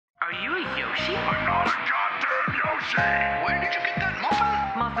Are you a Yoshi? I'm not a goddamn Yoshi! Where did you get that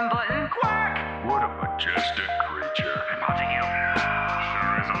muffin? Muffin button? Quack! What a majestic creature. I'm haunting you.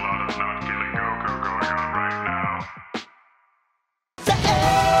 Sure is a lot of not killing Goku going on right now.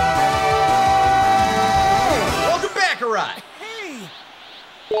 Welcome back, Kakarot. Hey!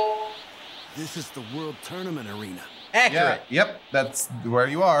 This is the World Tournament Arena. Accurate. Yeah, yep, that's where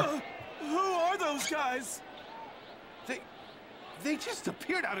you are. Who are those guys? They just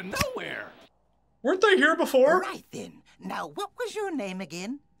appeared out of nowhere. Weren't they here before? Right then. Now, what was your name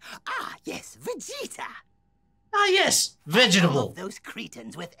again? Ah, yes, Vegeta. Ah, yes. All Vegetable. of those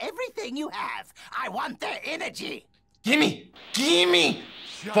cretins with everything you have. I want their energy. Gimme. Gimme.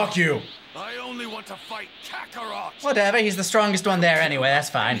 Fuck you. I only want to fight Kakarot. Whatever, he's the strongest one there anyway,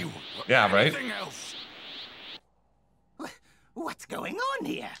 that's fine. Yeah, right? Anything else? What's going on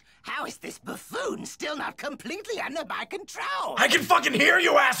here? How is this buffoon still not completely under my control? I can fucking hear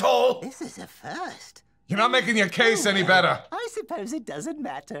you, asshole! This is a first. You're not making your case any better. I suppose it doesn't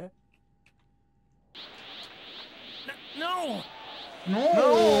matter. No!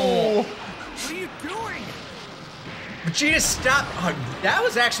 No! What are you doing? Vegeta, stop! Oh, that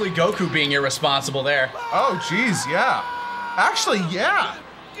was actually Goku being irresponsible there. Oh, jeez, yeah. Actually, yeah.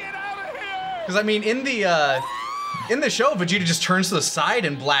 Get out of here! Because I mean, in the show, Vegeta just turns to the side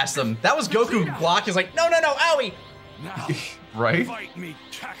and blasts them. That was Goku block. He's like, no, no, no, owie! Now, Right? fight me,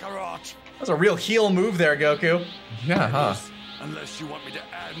 Kakarot. That was a real heel move there, Goku. Yeah, huh? Unless you want me to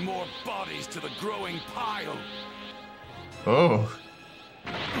add more bodies to the growing pile. Oh.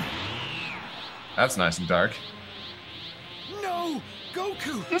 That's nice and dark. No!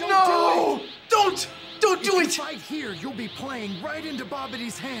 Goku! Don't No! Don't do If you it! fight here, you'll be playing right into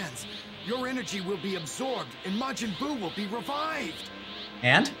Babidi's hands. Your energy will be absorbed, and Majin Buu will be revived.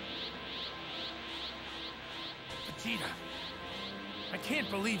 And? Vegeta, I can't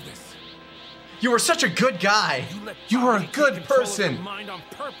believe this. You were such a good guy. You are a good person. Mind on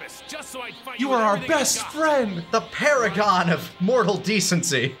purpose, just so I'd fight You with are our everything I best got. friend. The paragon of mortal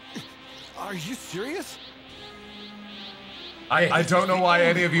decency. Are you serious? I don't know why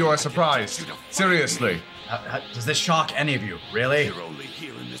any of you are surprised. Seriously. Does this shock any of you? Really? You're only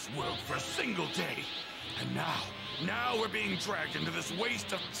here in this world for a single day. And now we're being dragged into this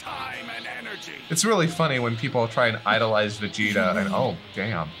waste of time and energy. It's really funny when people try and idolize Vegeta and oh,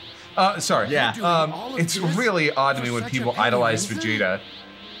 damn. Sorry. Yeah. It's really odd to me when people idolize Vegeta.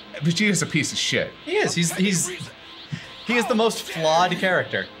 Vegeta's a piece of shit. He is. He is the most flawed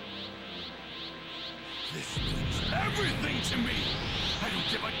character. This means everything to me. I don't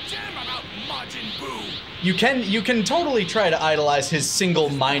give a damn about Majin Buu. You can totally try to idolize his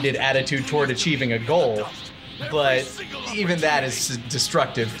single-minded attitude toward achieving a goal, but even that is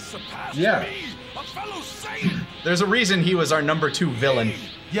destructive. Surpassed Yeah. me, a fellow Saiyan. There's a reason he was our #2 villain.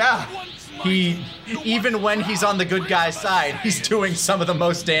 Yeah. Even when he's on the good guy's side, he's doing some of the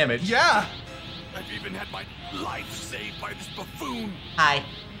most damage. Yeah. I've even had my life saved by this buffoon. Hi.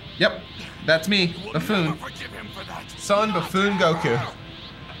 Yep. That's me, Will Buffoon. never forgive him for that. Son, Buffoon Goku.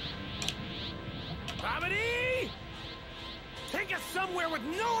 Babidi! Take us somewhere with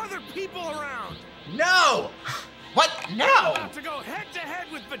no other people around. No! What? I'm No! about to go head to head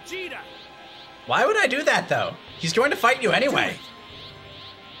with Vegeta. Why would I do that, though? He's going to fight you anyway.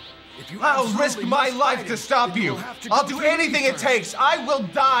 I'll risk my life to stop you. I'll do anything it takes. I will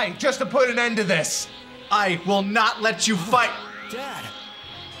die just to put an end to this. I will not let you fight. Dad.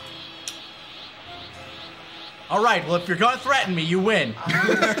 All right, well, if you're going to threaten me, you win.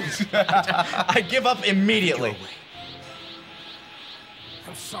 I give up immediately.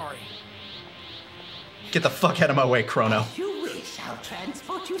 I'm sorry. Get the fuck out of my way, Chrono. If you wish, I'll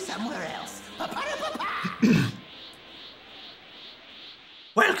transport you somewhere else.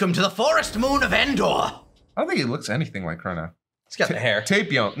 Welcome to the forest moon of Endor. I don't think he looks anything like Chrono. He's got the hair.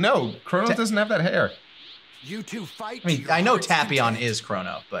 Tapion. No, Chrono doesn't have that hair. You two fight. I mean, I know Tapion is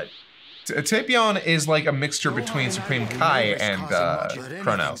Chrono, but Tapion is like a mixture between Supreme Kai and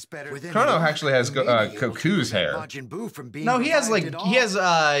Chrono. Chrono actually has Goku's hair. no, he has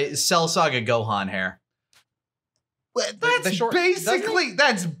Cell Saga Gohan hair. That's the short- basically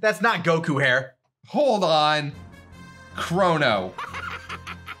That's not Goku hair. Hold on, Chrono.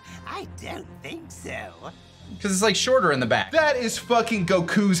 I don't think so. Because it's like shorter in the back. That is fucking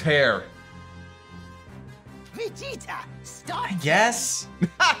Goku's hair. Vegeta, start. Yes.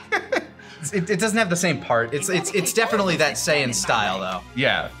 it doesn't have the same part. It's definitely that Saiyan style though.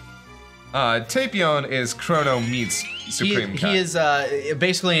 Yeah. Tapion is Chrono meets Supreme Kai. He is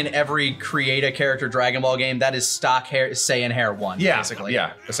basically in every create a character Dragon Ball game. That is stock hair Saiyan hair 1. Yeah, basically.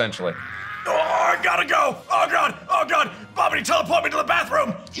 yeah, essentially. Oh, I gotta go! Oh god! Oh god! Babidi, teleport me to the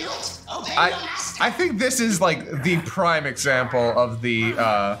bathroom! I think this is like the prime example of the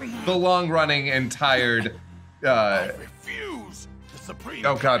long-running and tired Refuse. The Supreme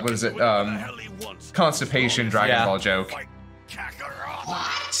oh god, what is it? Constipation Dragon Ball joke. Kakarot.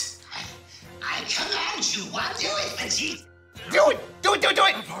 What? I command you. What? Do it, Vegeta. Do it! Do it! Do it! Do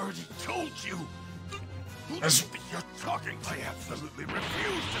it! I've already told you. Who do you think you're talking to? I absolutely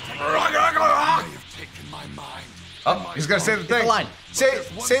refuse to take. I have taken my mind. Oh, he's gonna say the thing. the line. Say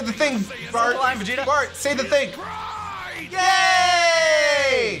the thing, Bart. the line, Vegeta. Bart, say the thing. Pride.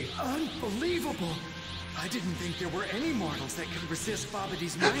 Yay! Unbelievable! I didn't think there were any mortals that could resist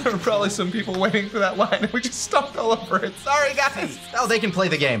Babidi's mind There were probably some people waiting for that line and we just stomped all over it. Sorry, guys. Oh, they can play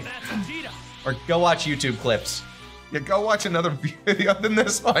the game. Or go watch YouTube clips. Yeah, go watch another video than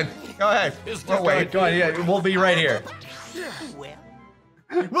this one. Go ahead. We'll wait. Go on, yeah, we'll be right here. Well,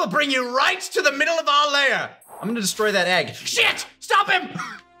 We'll bring you right to the middle of our lair. I'm gonna destroy that egg. Shit! Stop him!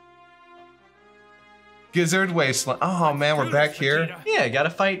 Gizzard Wasteland. Oh man, we're back here. Yeah, gotta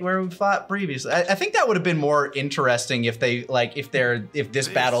fight where we fought previously. I think that would have been more interesting if they if this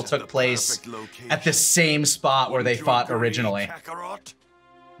battle took place at the same spot where they fought originally. Kakarot.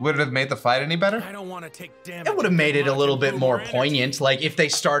 Would it have made the fight any better? I don't want to take damage. It would have made it a little bit more poignant, like if they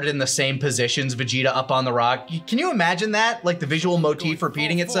started in the same positions, Vegeta up on the rock. Can you imagine that? Like the visual motif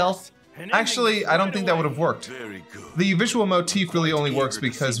repeating itself? Actually, I don't think that would have worked. Very good. The visual motif really only works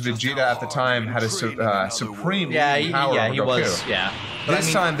because Vegeta at the time had a supreme power over he Goku. was, yeah. But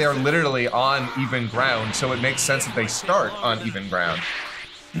This time they're literally on even ground, so it makes sense that they start on even ground.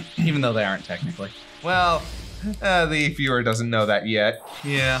 even though they aren't technically. Well, the viewer doesn't know that yet.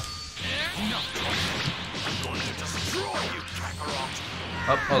 Yeah. I'm going to destroy you, Kakarot.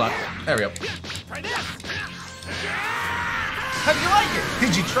 Oh, hold on. There we go. How do you like it?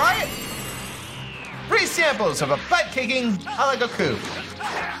 Did you try it? Free samples of a butt-kicking a la Goku.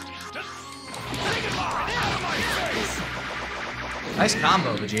 Nice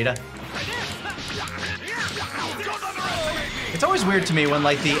combo, Vegeta. It's always weird to me when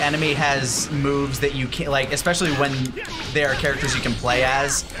like the enemy has moves that you can't, like, especially when there are characters you can play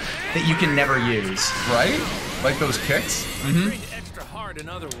as that you can never use. Right? Like those kicks? Extra hard, in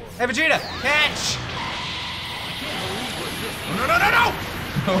other words. Hey, Vegeta, catch! No!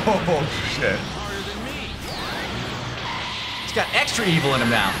 Oh, shit. He's got extra evil in him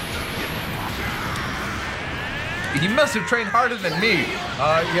now. You must have trained harder than me.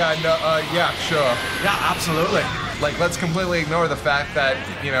 Yeah, sure. Yeah, absolutely. Like, let's completely ignore the fact that,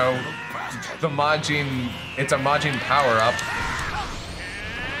 you know, the Majin, it's a Majin power-up.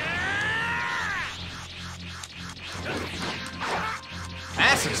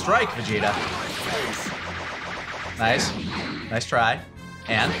 Massive strike, Vegeta. Nice. Nice try.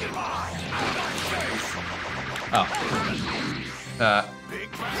 And? Oh.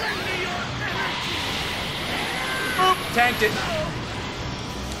 Boop, tanked it.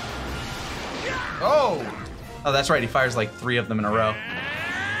 Oh! Oh, that's right, he fires like 3 of them in a row.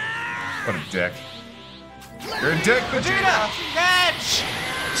 What a dick. You're a dick, Vegeta! Catch!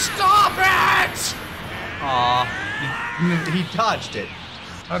 Stop it! Aw, he dodged it.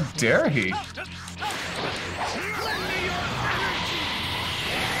 How dare he?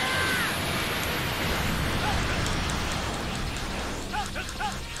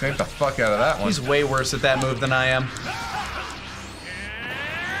 Take the fuck out of that one. He's way worse at that move than I am.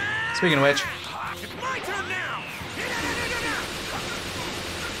 Speaking of which,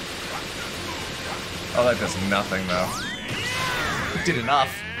 Oh, that does nothing, though. it did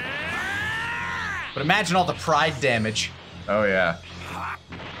enough. But imagine all the pride damage. Oh, yeah.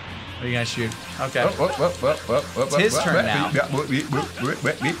 What are you gonna shoot? Okay. It's his turn now.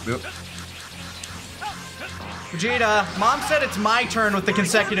 Vegeta, Mom said it's my turn with the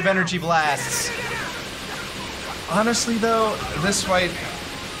consecutive energy blasts. Honestly, though, this fight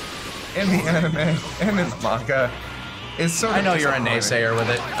in the anime and in the manga is sort of I know you're a disappointing. naysayer with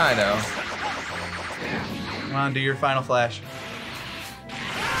it. I know. Come on, do your final flash.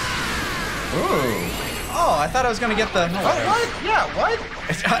 Ooh. Oh, I thought I was gonna get the. Oh, what? Yeah, what?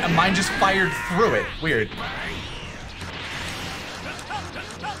 Mine just fired through it. Weird.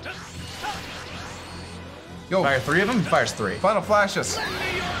 Yo, Fire 3 of them? He fires 3. final flashes.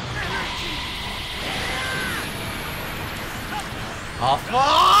 Oh,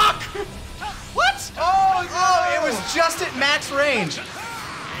 fuck! What? Oh, it was just at max range.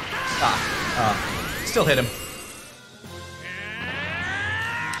 Still hit him.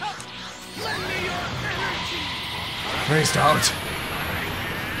 Raised out.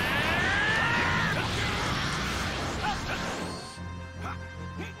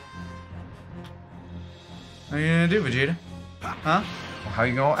 What are you gonna do, Vegeta? Huh? How How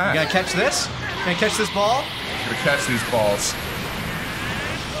you gonna act? You gonna catch this? You gonna catch this ball? I'm gonna catch these balls.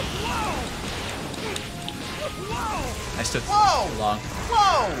 I stood Whoa! too long.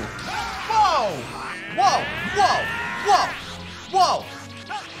 Whoa! Whoa! Whoa! Whoa! Whoa!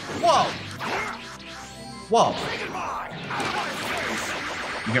 Whoa! Whoa!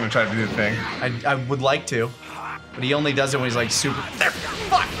 You gonna try to do the thing? I would like to, but he only does it when he's like super. There!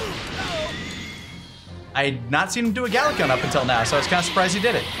 Fuck! I had not seen him do a Gallic gun up until now, so I was kind of surprised he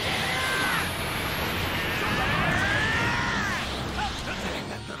did it.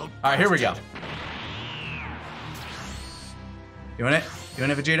 All right, here we go. Doing it?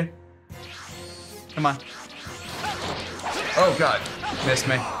 Doing it, Vegeta? Come on. Oh god. Missed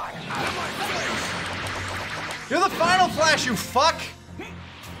me. Do the final flash, you fuck!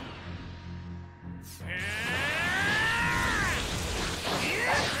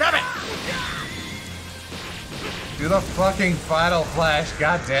 Grab it! Do the fucking final flash,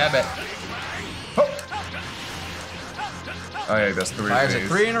 god damn it. Oh, oh yeah, that's 3 Fires of it these.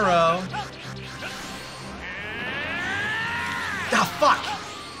 3 in a row. Ah, fuck!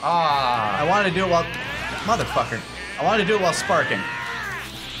 Ah. I wanted to do it while... Motherfucker. I wanted to do it while sparking.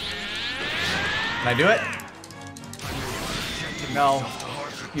 Can I do it? No.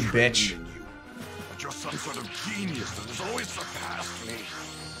 You bitch. But you're some sort of genius that has always surpassed me.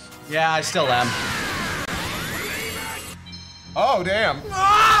 Yeah, I still am. Oh damn.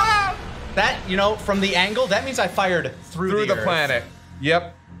 That, you know, from the angle, that means I fired through The Earth. planet.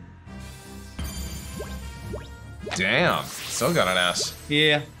 Yep. Damn. Still got an S.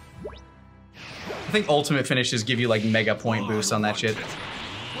 Yeah. I think ultimate finishes give you like mega point boosts on that shit.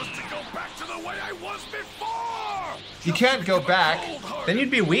 Was to go back to the way I was before. You can't go back. Then you'd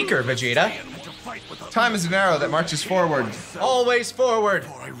be weaker, Vegeta. Time is an arrow that marches forward. Always forward.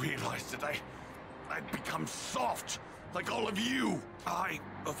 Before I realized that I'd become soft, like all of you. I,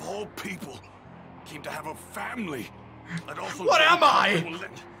 of all people, came to have a family. I'd also What am I? And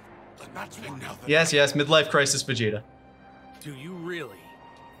that's why now that Yes, yes, midlife crisis Vegeta. Do you really?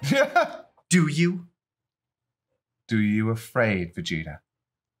 Do you? Do you afraid, Vegeta?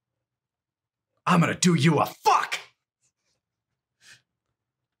 I'm gonna do you a fuck!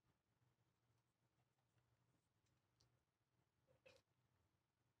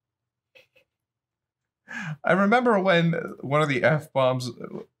 I remember when one of the F-bombs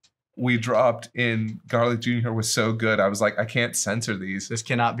we dropped in Garlic Jr. was so good, I was like, I can't censor these. This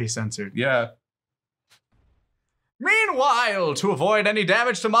cannot be censored. Yeah. Meanwhile, to avoid any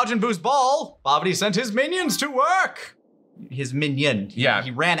damage to Majin Buu's ball, Babidi sent his minions to work. His minion. Yeah.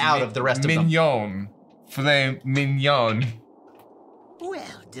 He ran out of the rest of them. Mignon. Filet mignon.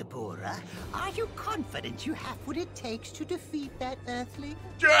 Well, Deborah, are you confident you have what it takes to defeat that Earthling?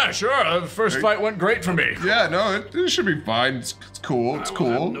 Yeah, sure. The first fight went great for me. Yeah, no, it should be fine. It's cool. It's I will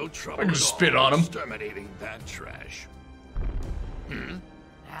have cool. no trouble I can at just all spit on him. exterminating that trash.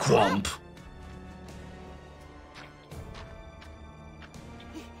 Clump.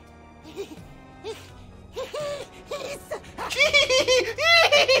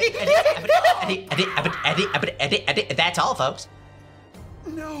 That's all, folks.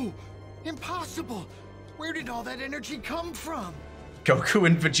 No! Impossible! Where did all that energy come from? Goku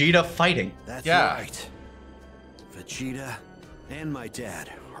and Vegeta fighting. That's Yeah. right. Vegeta and my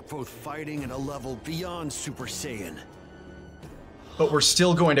dad are both fighting at a level beyond Super Saiyan. But we're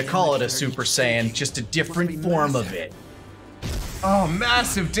still going to call it a Super Saiyan, just a different form of it. Oh,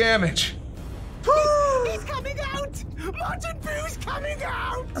 massive damage. He's coming out! Majin Buu's coming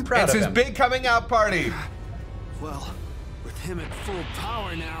out! I'm proud It's of his him. big coming out party. Well, with him at full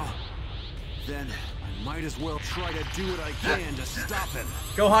power now, then I might as well try to do what I can to stop him.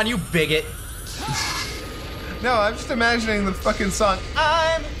 Gohan, you bigot. No, I'm just imagining the fucking song.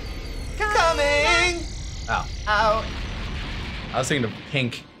 I'm coming Oh, out. I was thinking of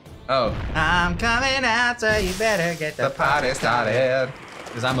Pink. Oh, I'm coming out, so you better get the party started.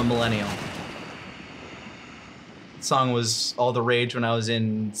 Because I'm a millennial. The song was all the rage when I was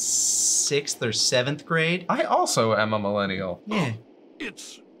in 6th or 7th grade. I also am a millennial. Yeah.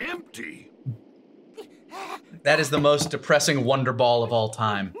 It's empty. That is the most depressing Wonder Ball of all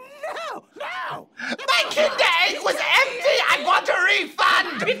time. No! No! My Kinder Egg was empty! I want a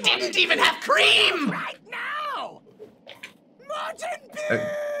refund! It didn't even have cream! Right now! Majin Buu!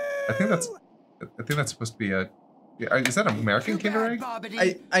 I think that's supposed to be a. Is that American Kinder Egg?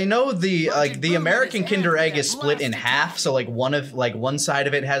 I know the American Kinder Egg is split in half, so like one side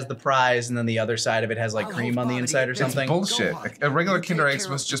of it has the prize and then the other side of it has like cream on the inside or something. It's bullshit. A regular Kinder Egg is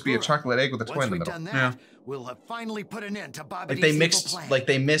supposed to just be a chocolate egg with a twin in the middle. Done that, Yeah. we'll have finally put an end to Babidi's Like they evil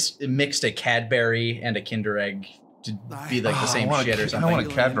mixed plan. mixed a Cadbury and a Kinder Egg to be like the same shit or something. I want a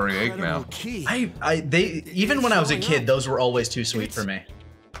Cadbury egg now. They even when I was a kid, those were always too sweet for me.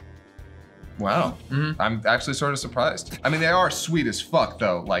 Wow. I'm actually sort of surprised. I mean, they are sweet as fuck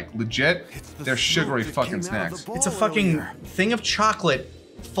though. Like legit, they're sugary fucking snacks. It's a fucking thing of chocolate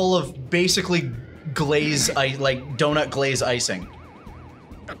full of basically glaze, like donut glaze icing.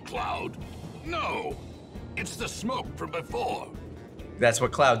 A cloud? No. It's the smoke from before. That's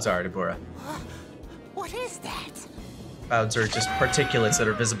what clouds are, Deborah. What is that? Clouds are just particulates that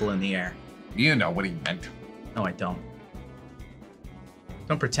are visible in the air. You know what he meant. No, I don't.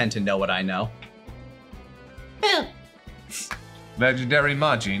 Don't pretend to know what I know. Legendary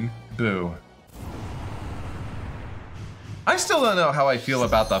Majin, boo. I still don't know how I feel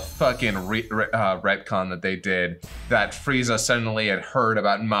about the fucking retcon that they did, that Frieza suddenly had heard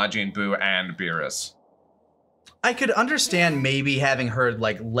about Majin Buu and Beerus. I could understand maybe having heard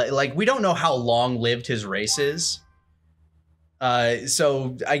like we don't know how long lived his race is.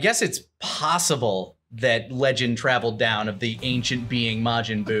 So I guess it's possible that legend traveled down of the ancient being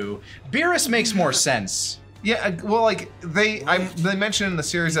Majin Buu. Beerus makes more sense. Yeah, well, like they mentioned in the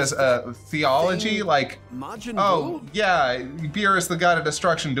series as theology, like, oh yeah, Beerus, the god of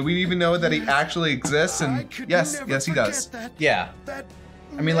destruction. Do we even know that he actually exists? And yes, he does. Yeah,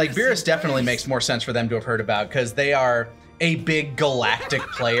 I mean, like Beerus definitely makes more sense for them to have heard about because they are a big galactic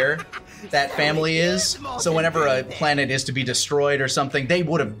player. That family is. So whenever a planet is to be destroyed or something, they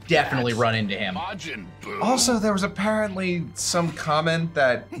would have definitely run into him. Also, there was apparently some comment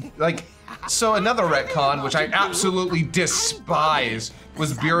that, like, so another retcon, which I absolutely despise,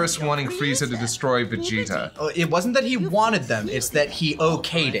 was Beerus wanting Frieza to destroy Vegeta. It wasn't that he wanted them, it's that he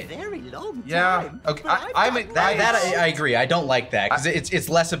okayed it. Yeah, okay, I agree. I don't like that because it's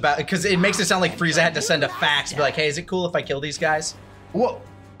less about, because it makes it sound like Frieza had to send a fax and be like, hey, is it cool if I kill these guys? Well,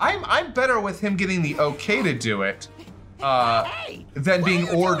 I'm better with him getting the okay to do it than being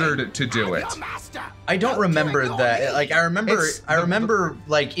ordered to do it. I don't remember that. Like I remember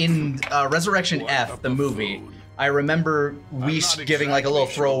like in Resurrection F, the movie, I remember Whis giving like a little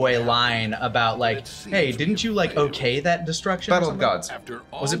throwaway line about like, hey, didn't you like okay that destruction? Battle of Gods.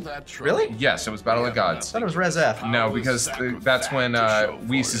 Was it really? Yes, it was Battle of Gods. I thought it was Res F. No, because that's when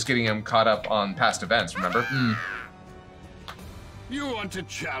Whis is getting him caught up on past events, remember? You want to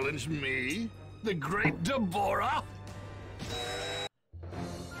challenge me, the great Deborah?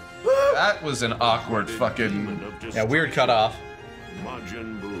 That was an awkward fucking... Yeah, weird cutoff.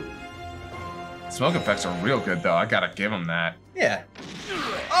 Majin Buu. Smoke effects are real good, though. I gotta give him that. Yeah.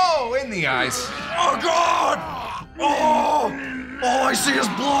 Oh, in the eyes. Oh, God! Oh! Oh, I see his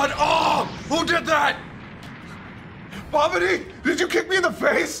blood! Oh! Who did that? Bobbity, did you kick me in the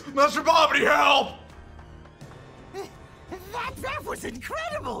face? Master Bobbity, help! That was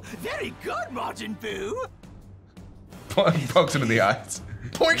incredible! Very good, Majin Buu! Pokes him in the eyes.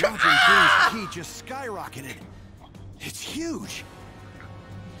 Point Majin Buu's ki just skyrocketed. It's huge.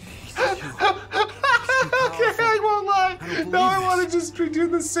 Okay, I won't lie. Now I want to just do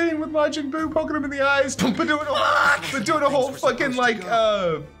the same with Majin Buu, poking him in the eyes, but doing a whole fucking like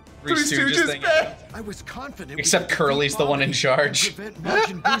Three Stooges thing. I was confident. Except Curly's the one in charge.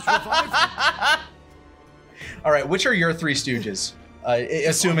 All right, which are your Three Stooges?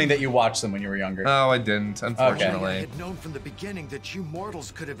 Assuming that you watched them when you were younger. Oh, I didn't, unfortunately. I had known from the beginning that you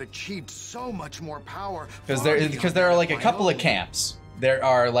mortals could have achieved so much more power. Because there are like a couple of camps. There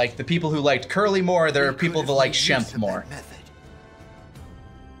are like the people who liked Curly more. There are people that like Shemp more.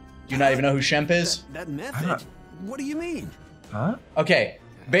 Do you not even know who Shemp is? That method? What do you mean? Huh? Okay,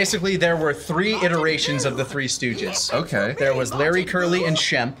 basically there were 3 iterations of the Three Stooges. Okay. There was Larry, Curly, and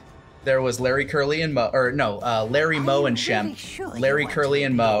Shemp. There was Larry, Curly, and Mo, or no, Larry, Mo, and Shemp. Larry, Curly,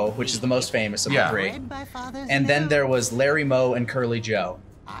 and Mo, which is the most famous of the 3. And then there was Larry, Mo, and Curly Joe.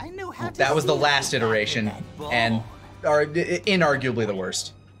 That was the last iteration, and are inarguably the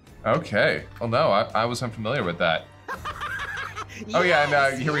worst. Okay. Well, no, I was unfamiliar with that. Oh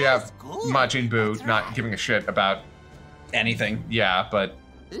yeah, and here we have Majin Buu not giving a shit about anything. Yeah, but.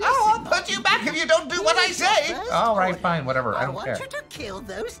 I'll put you back if you don't do what I say. All right, fine, whatever. I don't care. I want you to kill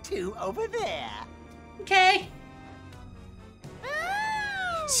those 2 over there. Okay.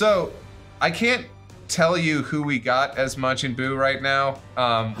 So, I can't tell you who we got as Majin Buu right now.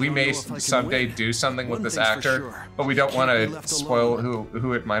 We may someday do something with this actor, but we don't want to spoil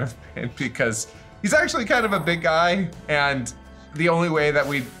who it might have been because he's actually kind of a big guy, and the only way that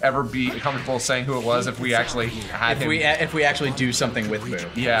we'd ever be comfortable saying who it was if we actually had him. If we actually do something with Buu.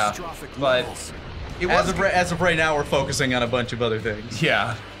 Yeah, but as of right now, we're focusing on a bunch of other things.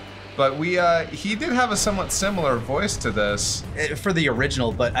 Yeah. But he did have a somewhat similar voice to this. For the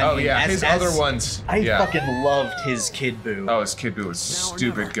original, but I mean, his other ones. I fucking loved his Kid Buu. Oh, his Kid Buu was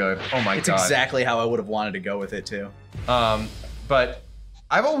stupid good. Oh my god. It's exactly how I would have wanted to go with it too. But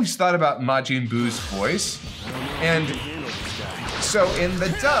I've always thought about Majin Buu's voice, and so in the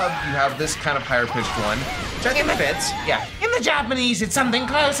dub you have this kind of higher pitched one. Which I think fits. Yeah. In the Japanese, it's something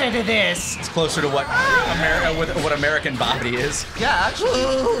closer to this. It's closer to what what American Bobby is. Yeah, actually.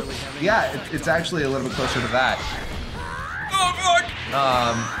 Yeah, it's actually a little bit closer to that. Oh fuck.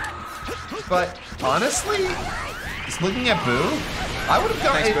 But honestly, just looking at Buu, I would have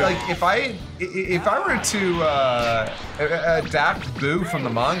gone like if I were to adapt Buu from the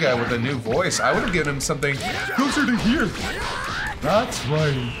manga with a new voice, I would have given him something closer to here. That's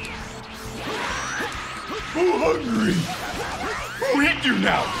right. Buu hungry. Who hit you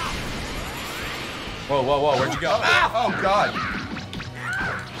now? Whoa, whoa, whoa! Where'd you go? Oh god.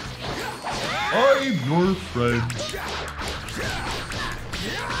 I'm your friend.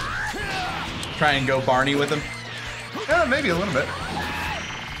 Try and go Barney with him. Yeah, maybe a little bit.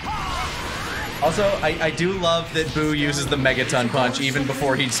 Also, I do love that Buu uses the Megaton Punch even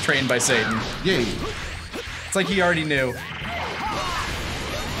before he's trained by Satan. Yeah. It's like he already knew.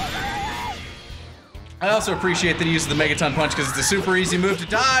 I also appreciate that he uses the Megaton Punch because it's a super easy move to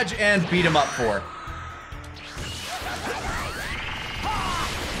dodge and beat him up for.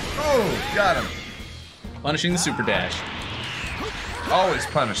 Oh, got him. Punishing the Super Dash. Always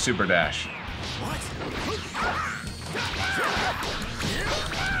punish Super Dash.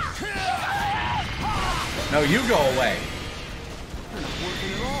 No, you go away.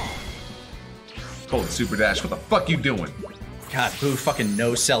 Cold Super Dash, what the fuck you doing? God, Buu fucking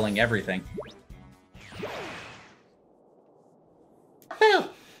no-selling everything.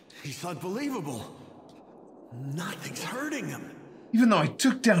 He's unbelievable. Nothing's hurting him. Even though I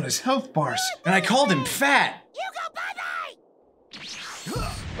took down his health bars. And I called him fat. You go, Bobby!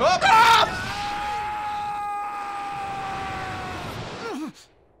 Oh, ah!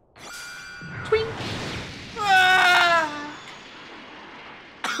 Twink. Ah!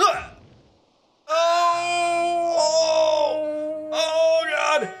 Oh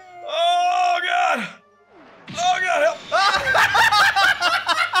god! Oh god! Oh god, help!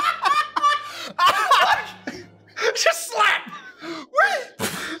 Just slap!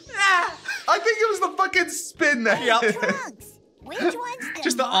 I think it was the fucking spin that Which one's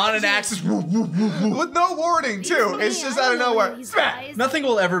just the on and axis with no warning too. It's just out of nowhere. Smack! Nothing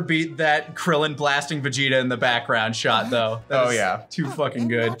will ever beat that Krillin blasting Vegeta in the background shot though. That is yeah. Too fucking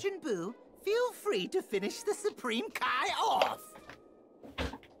good. Majin Buu, feel free to finish the Supreme Kai off.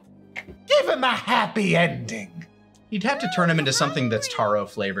 Give him a happy ending. You'd have to turn him into something that's taro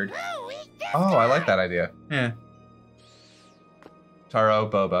flavored. Oh, I like that idea. Yeah. Taro,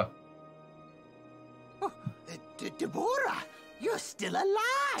 Boba. Deborah, you're still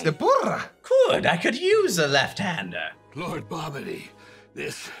alive. Deborah! Good, I could use a left-hander. Lord Bobbity,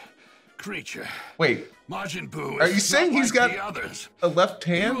 this creature. Wait, Majin Buu are you is saying not he's like got the others. a left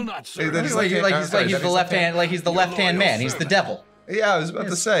You will hand? not serve That him. Like he's the left hand, like he's the Your left-hand loyal man. He's the servant. devil. Yeah, I was about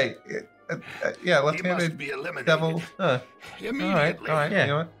to say. Yeah, He must left-handed be eliminated. devil. Huh. Immediately. All right. Yeah. You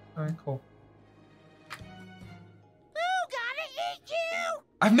know what? All right, cool.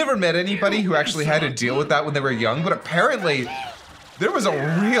 I've never met anybody who actually had to deal with that when they were young, but apparently there was a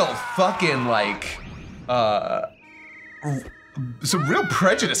real fucking like some real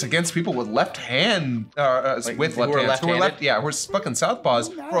prejudice against people with left hand Like, with who left are hands. left-handed? Who are fucking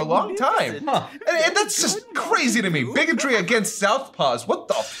southpaws for a long time. Huh. And that's just crazy to me. Bigotry against southpaws. What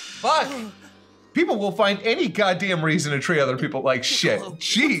the fuck? People will find any goddamn reason to treat other people like shit.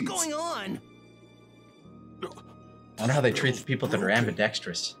 Jeez. What's going on? I wonder how they treat the people that are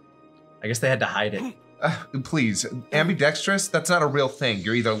ambidextrous. I guess they had to hide it. Please, ambidextrous? That's not a real thing.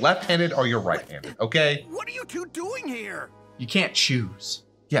 You're either left-handed or you're right-handed, okay? What are you two doing here? You can't choose.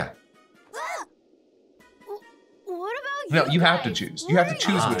 Yeah. What about No, you have to choose. You have to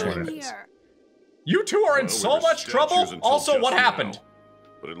choose which one it is. You two are in Well, so we're much statues trouble. until Also, just what now. happened?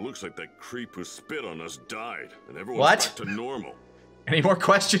 But it looks like that creep who spit on us died, and everyone's What? back to normal. Any more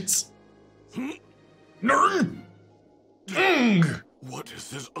questions? Nerd! Dang! What is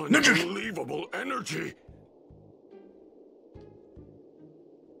this unbelievable energy?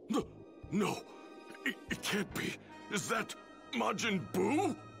 No, it can't be. Is that Majin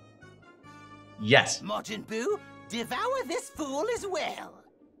Buu? Yes. Majin Buu, devour this fool as well.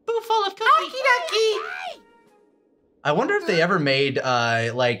 Boo full of cookie. I wonder if they ever made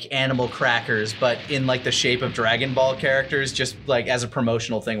like animal crackers, but in like the shape of Dragon Ball characters, just like as a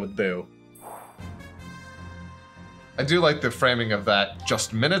promotional thing with Buu. I do like the framing of that.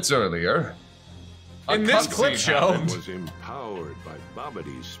 Just minutes earlier. In this clip show. Was empowered by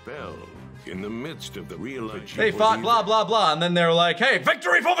Babidi's spell in the midst of the real life. They fought blah blah blah, and then they're like, "Hey,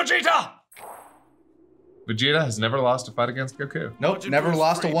 victory for Vegeta!" Vegeta has never lost a fight against Goku. Nope, never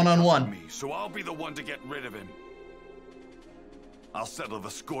lost a one-on-one. So I'll be the one to get rid of him. I'll settle the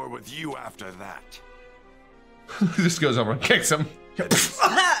score with you after that. Just goes over and kicks him.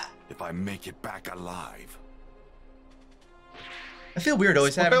 If I make it back alive. I feel weird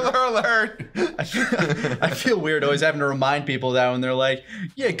always having. Spoiler alert! I feel weird always having to remind people that when they're like,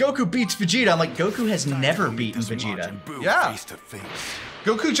 "Yeah, Goku beats Vegeta." I'm like, Goku has never beaten Vegeta. Yeah.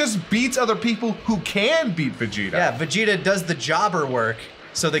 Goku just beats other people who can beat Vegeta. Yeah, Vegeta does the jobber work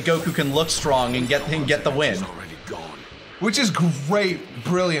so that Goku can look strong and get the win. Which is great,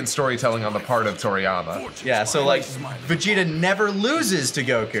 brilliant storytelling on the part of Toriyama. Yeah, so like, Vegeta never loses to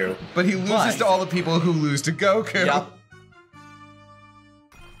Goku. But he loses to all the people who lose to Goku. Yep.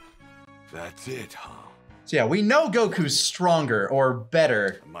 That's it, huh? So yeah, we know Goku's stronger or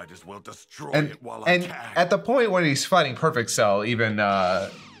better. I might as well destroy And, it while I and can. at the point when he's fighting Perfect Cell, even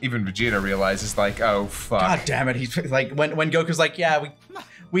Vegeta realizes like, oh fuck. God damn it! He's like when Goku's like, yeah,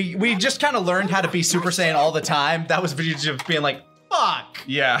 we just kind of learned how to be Super Saiyan all the time. That was Vegeta just being like, fuck.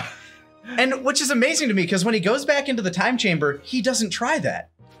 Yeah. And which is amazing to me because when he goes back into the time chamber, he doesn't try that.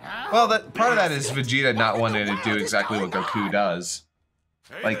 Well, that part of that is Vegeta not wanting to do exactly what Goku does.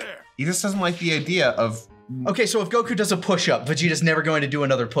 Like, he just doesn't like the idea of. Okay, so if Goku does a push-up, Vegeta's never going to do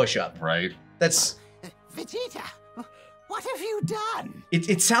another push-up. Right. That's. Vegeta, what have you done?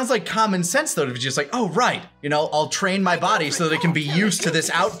 It sounds like common sense though to Vegeta's like, oh right, you know, I'll train my body so that it can be used to this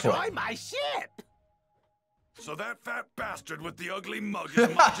output. Destroy my ship. So that fat bastard with the ugly mug is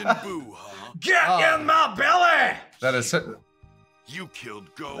Majin Buu, huh? Get in my belly! That is. You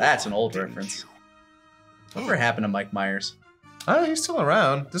killed Go. That's an old reference. Whatever happened to Mike Myers? Oh, he's still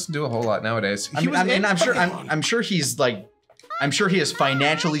around. Doesn't do a whole lot nowadays. I'm sure he's like, I'm sure he is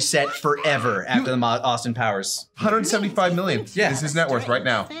financially set forever after the Austin Powers. 175 million is his net worth right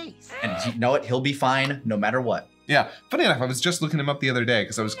now. And you know what? He'll be fine no matter what. Yeah. Funny enough, I was just looking him up the other day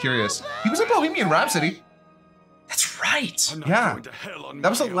because I was curious. He was in Bohemian Rhapsody. That's right. Yeah. That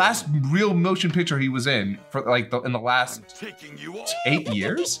was the last real motion picture he was in for like in the last 8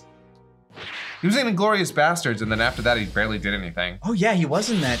 years. He was in Inglourious Bastards, and then after that, he barely did anything. Oh yeah, he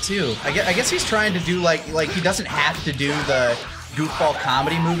was in that too. I guess he's trying to do like he doesn't have to do the goofball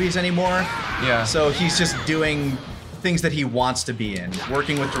comedy movies anymore. Yeah. So he's just doing things that he wants to be in,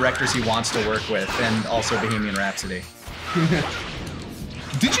 working with directors he wants to work with, and also Bohemian Rhapsody.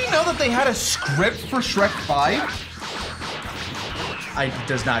 Did you know that they had a script for Shrek 5? It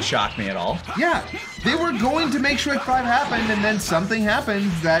does not shock me at all. Yeah, they were going to make Shrek 5 happen, and then something happened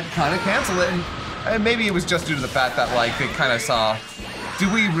that kind of canceled it. And maybe it was just due to the fact that, like, they kind of saw,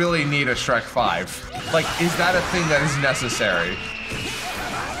 do we really need a Shrek 5? Like, is that a thing that is necessary?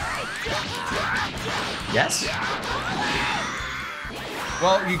 Yes.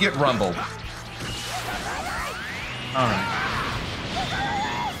 Well, you get Rumble. All right.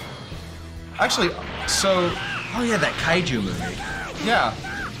 Actually, so... Oh yeah, that kaiju movie. Yeah,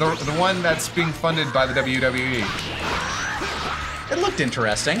 the one that's being funded by the WWE. It looked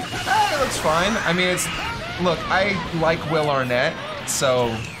interesting. It looks fine. I mean, it's... Look, I like Will Arnett,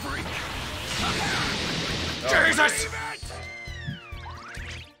 so... Jesus!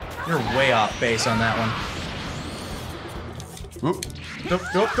 You're way off base on that one. Whoop. Nope,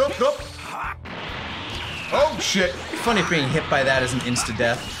 nope, nope, nope. Oh, shit. It'd be funny if being hit by that is an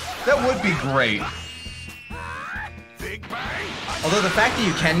insta-death. That would be great. Although the fact that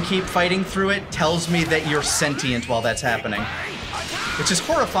you can keep fighting through it tells me that you're sentient while that's happening. Which is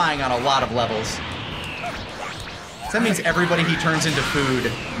horrifying on a lot of levels. So that means everybody he turns into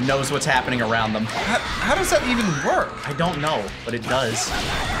food knows what's happening around them. How does that even work? I don't know, but it does.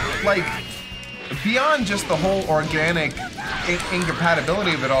 Like, beyond just the whole organic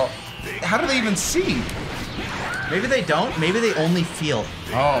incompatibility of it all, how do they even see? Maybe they don't, maybe they only feel.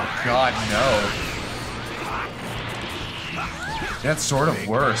 Oh god, no. That's sort of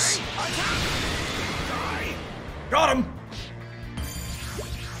worse. Got him!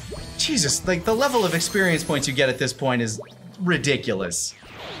 Jesus, like the level of experience points you get at this point is ridiculous.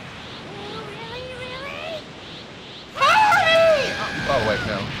 Oh wait,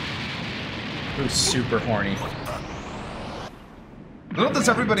 no. Who's super horny. Little does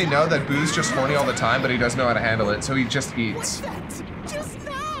everybody know that Boo's just horny all the time, but he doesn't know how to handle it, so he just eats. Just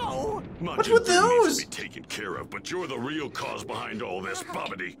now. What's with those? Needs to be taken care of, but you're the real cause behind all this,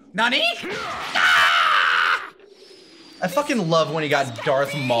 Babidi. Nani? I fucking love when he got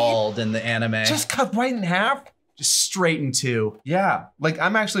Darth Mauled in the anime. Just cut right in half? Just straight in 2. Yeah, like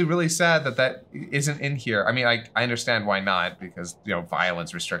I'm actually really sad that that isn't in here. I mean, I understand why not, because, you know,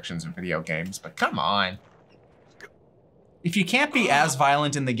 violence restrictions in video games, but come on. If you can't be as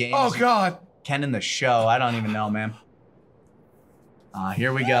violent in the game Oh God. Ken in the show, I don't even know, man.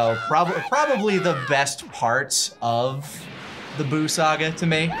 Here we go. Probably the best part of the Boo saga to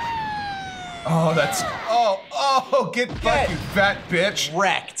me. Oh, that's, get fucked, you fat bitch.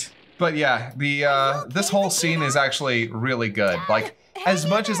 Wrecked. But yeah, the this whole scene is actually really good. Like, as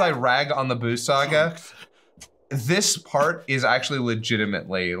much as I rag on the Boo saga, this part is actually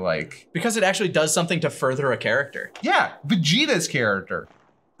legitimately like... Because it actually does something to further a character. Yeah, Vegeta's character.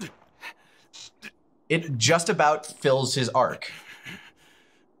 It just about fills his arc.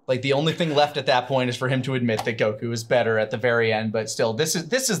 Like, the only thing left at that point is for him to admit that Goku is better at the very end, but still, this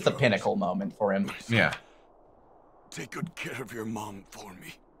is the pinnacle moment for him. Yeah. Take good care of your mom for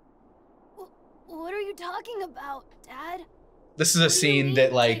me. What are you talking about, Dad? This is a scene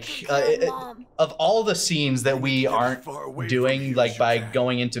that, like, of all the scenes that we aren't doing, like, by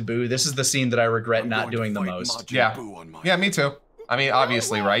going into Boo, this is the scene that I regret not doing the most. Yeah. Yeah, me too. I mean,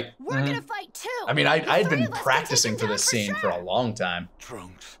 obviously, right? We're gonna fight too. I mean, I'd been practicing for this scene for a long time.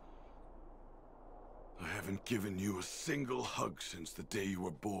 Trunks, I haven't given you a single hug since the day you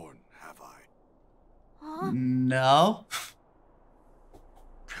were born, have I? Huh? No.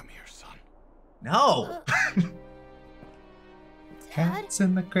 Come here, son. No. Cats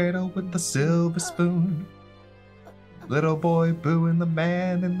in the cradle with the silver spoon. Little boy Boo and the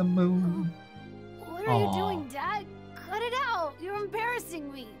man in the moon. What are you doing, Dad? Cut it out. You're embarrassing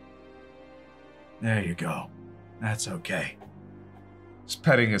me. There you go. That's okay. Just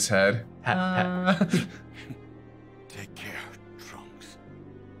petting his head. Take care, Trunks.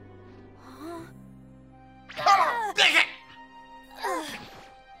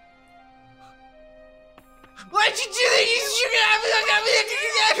 Why'd you do that?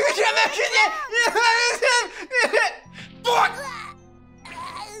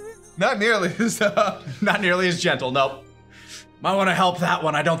 Not nearly as not nearly as gentle. Nope. Might want to help that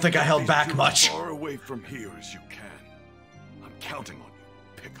one. I don't think I held back much. As far away from here as you can. I'm counting on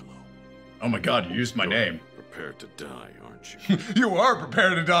you, Piccolo. Oh my God! You used my name. Prepared to die, aren't you? You are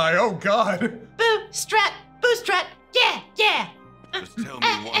prepared to die. Oh God. Boo strut, boo strut. Yeah, yeah. Just tell me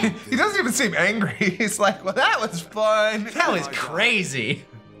one thing. He doesn't even seem angry. He's like, well, that was fun. That was crazy.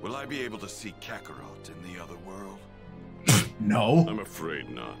 Will I be able to see Kakarot in the other world? No. I'm afraid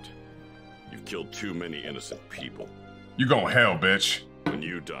not. You've killed too many innocent people. You going hell, bitch. When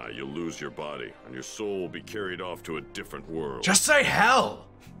you die, you'll lose your body, and your soul will be carried off to a different world. Just say hell.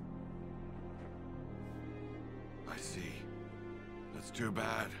 I see. That's too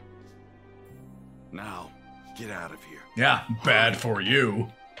bad. Now, get out of here. Yeah, bad for you.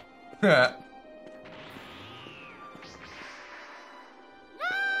 No!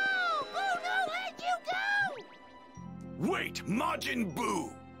 Boo, no, let you go! Wait, Majin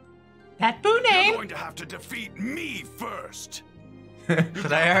Buu! That Boo name. You're going to have to defeat me first.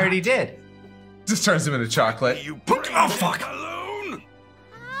 But I already did. Just turns him into chocolate. You Oh fuck! balloon! You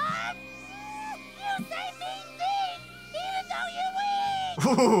say mean things, even though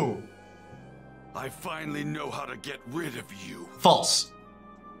you win! Ooh. I finally know how to get rid of you. False.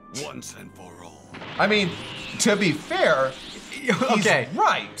 Once and for all. I mean, to be fair, Okay. he's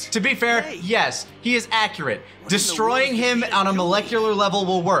right. To be fair, yes, he is accurate. Destroying him on a molecular level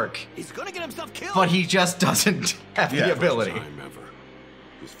will work, He's gonna get himself killed. but he just doesn't have the ability. Time ever.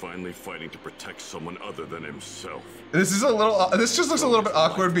 He's finally fighting to protect someone other than himself. This is a little. This just looks a little bit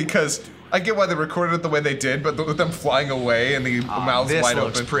awkward because I get why they recorded it the way they did, but with them flying away and the mouths This wide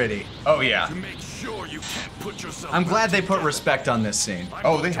looks open. pretty. Oh yeah. To make sure you can't put yourself I'm glad back they put together. respect on this scene. I'm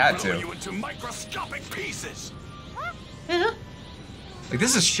Oh, going they had blow to. you into microscopic pieces. Like,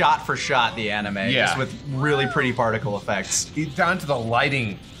 this is shot for shot the anime, Yeah. just with really pretty particle effects. Down to the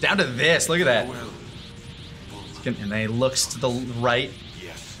lighting. Down to this, look at that. Well, And then he looks to the right.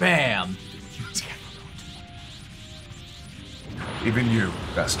 yes. Bam. Even you,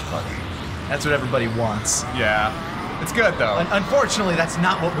 best buddy. That's what everybody wants. Yeah. It's good though. Unfortunately, that's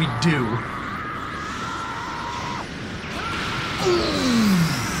not what we do.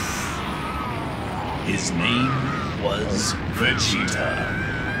 His name was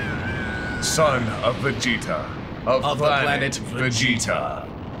Vegeta. Son of Vegeta. Of Of the planet Vegeta.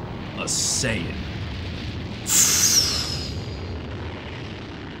 A Saiyan.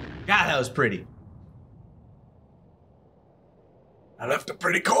 God, that was pretty. I left a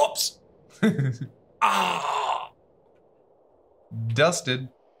pretty corpse. Ah. Dusted.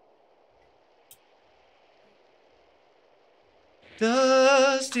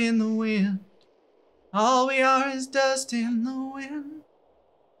 Dust in the wind. All we are is dust in the wind.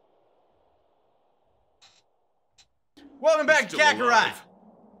 Welcome back to Kakarot.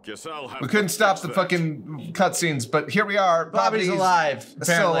 Guess I'll have We couldn't stop the fucking cutscenes, but here we are. Bobby's alive.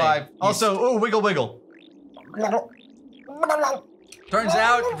 Still alive. Also, oh, wiggle wiggle. Turns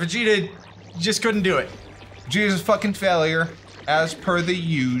out Vegeta just couldn't do it. Vegeta's a fucking failure, as per the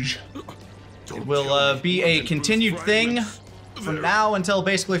usual. It will be a continued thing from now until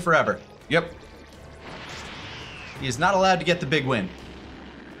basically forever. Yep. He is not allowed to get the big win.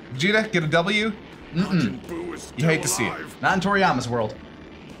 Vegeta, get a W? Boo is You still hate to see it. alive. Not in Toriyama's world.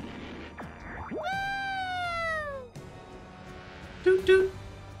 Doot doot.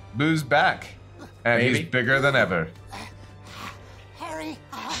 Boo's back. And Maybe. he's bigger than ever. Hurry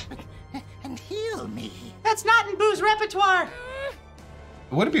up and heal me. That's not in Boo's repertoire.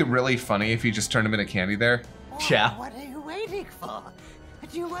 Would it be really funny if you just turned him into candy there? Yeah. What are you waiting for?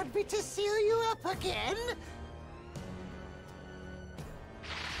 Do you want me to seal you up again?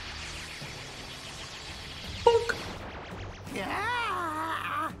 Bonk.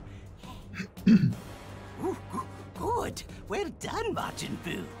 Ah! Ooh, good. Well done, Majin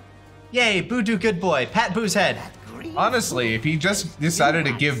Buu. Yay, Boo do good boy. Pat Boo's head. Honestly, if he just decided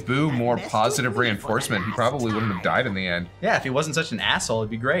to give Boo more positive reinforcement, he probably wouldn't have died in the end. Yeah, if he wasn't such an asshole, it'd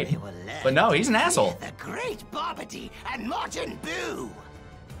be great. But no, he's an asshole. The great Babidi and Majin Buu.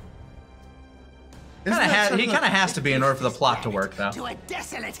 He kind of has to be in order for the plot to work, though. To a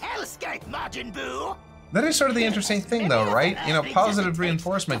desolate hellscape, Majin Buu. That is sort of the interesting thing, though, right? You know, positive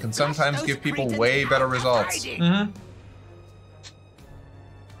reinforcement can sometimes give people way better results. Mm-hmm.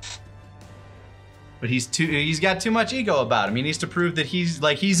 But he's got too much ego about him. He needs to prove that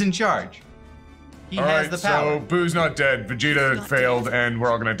he's in charge. He has the power. So Boo's not dead, Vegeta failed, and we're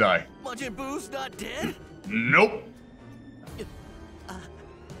all gonna die. Majin Buu's not dead? Nope.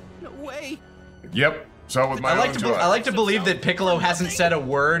 No way. Yep. So with my I own like to believe that Piccolo hasn't said a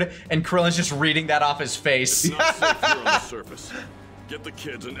word, and Krillin's just reading that off his face. It's not safe here on the surface. Get the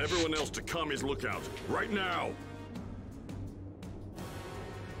kids and everyone else to Kami's lookout right now.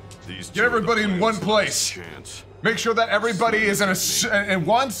 Get everybody in one place. Make sure that everybody is in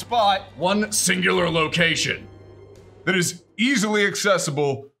one spot, one singular location that is easily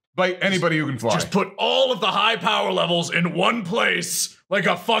accessible by anybody who can fly. Just put all of the high power levels in one place like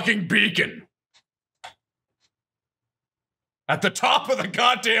a fucking beacon. At the top of the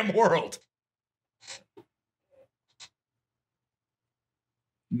goddamn world.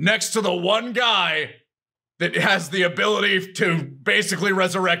 Next to the one guy that has the ability to basically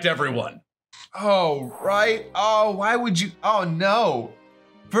resurrect everyone. Oh, right. Oh, why would you? Oh, no.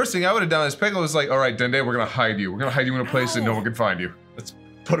 First thing I would have done is Piccolo was like, all right, Dende, we're going to hide you. We're going to hide you in a place that no one can find you. Let's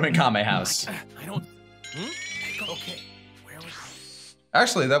put him in Kame House. I don't. Okay. Where was?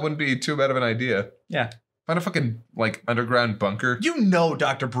 Actually, that wouldn't be too bad of an idea. Yeah. Find a fucking, like, underground bunker. You know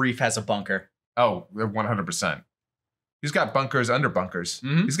Dr. Brief has a bunker. Oh, 100%. He's got bunkers under bunkers.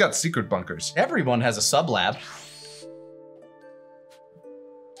 Mm-hmm. He's got secret bunkers. Everyone has a sub-lab.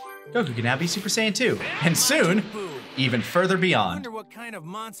 Goku can now be Super Saiyan 2. And soon, even further I beyond. wonder what kind of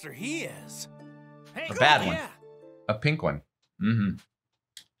monster he is. Hey, A bad one. yeah. A pink one. Mm-hmm.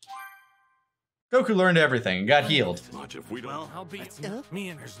 Goku learned everything and got healed. Well, I'll be me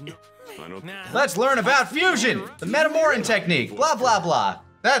and there's no. Let's learn about fusion, the Metamoran technique, blah, blah, blah.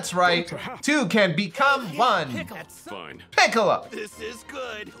 That's right. Two can become one. Fine. Piccolo. This is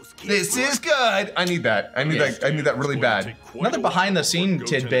good. This is good. I need that. I need that. I need that really bad. Another behind-the-scene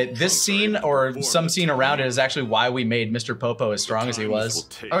tidbit, this scene, or some scene around it, is actually why we made Mr. Popo as strong as he was.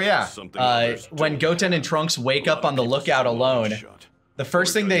 Oh, yeah. When Goten and Trunks wake up on the lookout alone, the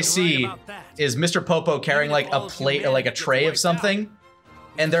first thing they see is Mr. Popo carrying like a plate, or like a tray of something.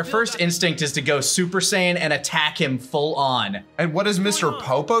 And their first instinct is to go Super Saiyan and attack him full on. And what does Mr.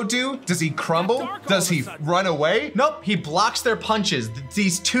 Popo do? Does he crumble? Does he run away? Nope, he blocks their punches.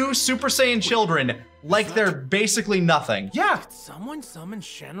 These two Super Saiyan children, like they're basically nothing. Yeah. Did someone summon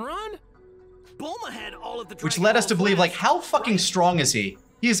Shenron? Bulma had all of the. Which led us to believe, like, how fucking strong is he?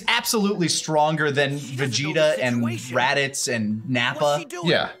 He is absolutely stronger than Vegeta and Raditz and Nappa.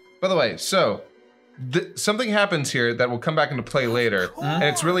 Yeah. By the way, so something happens here that will come back into play later, and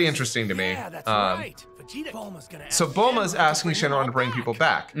it's really interesting to me. Yeah, that's right. So Bulma's asking Shenron to bring people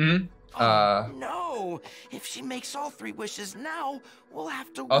back. No, if she makes all three wishes now, we'll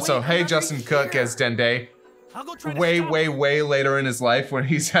have to. Also, wait hey, another Justin Cook year. as Dende. I'll go try to Way, stop way, way later in his life when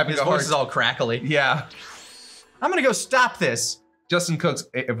he's having His a hard. voice is all crackly. Yeah. I'm gonna go stop this. Justin Cook's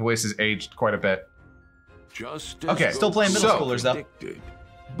voice has aged quite a bit. Just Okay, Still playing middle so- schoolers though.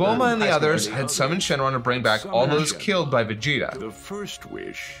 Bulma and the others had summoned Shenron to bring back all those killed by Vegeta. The first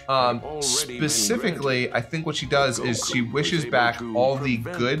wish. Specifically, I think what she does is she wishes back all the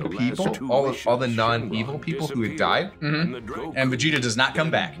good people, all the non-evil people who had died. And Vegeta does not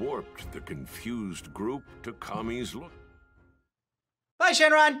come back. Warped the confused group to Kami's look. Bye,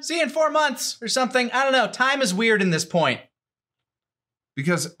 Shenron. See you in 4 months or something. I don't know. Time is weird in this point.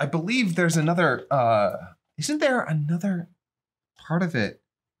 Because I believe there's another, isn't there another part of it?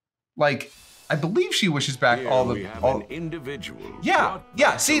 Like, I believe she wishes back all individual. Yeah,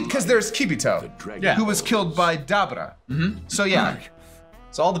 see, because there's Kibito, who was killed by Dabra. So yeah.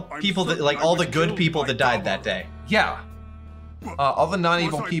 So all the people that, like, all the good people that died that day. Yeah. All the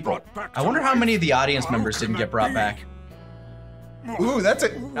non-evil people. I wonder how many of the audience members didn't get brought back. Ooh, that's a,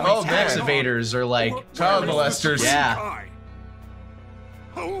 how many tax evaders or like child molesters. Yeah.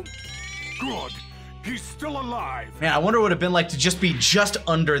 Oh, good. He's still alive. Man, I wonder what it would have been like to just be just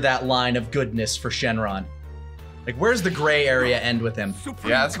under that line of goodness for Shenron. Like, where's the gray area end with him?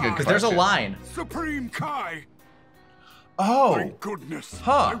 Yeah, that's a good question. Because there's a line. Supreme Kai. Oh. My goodness.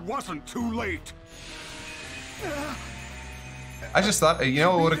 Huh. I wasn't too late. I just thought, you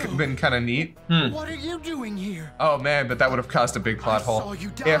know, it would have been kind of neat. What are you doing here? Oh man, but that would have caused a big plot hole.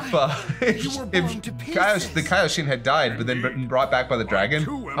 If the Kaioshin had died, but then been brought back by the dragon.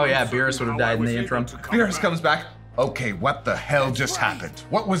 Oh yeah, Beerus would have died in the interim. Beerus comes back. Okay, what the hell just happened?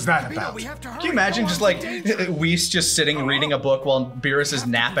 What was that about? Can you imagine just like Whis just sitting reading a book while Beerus is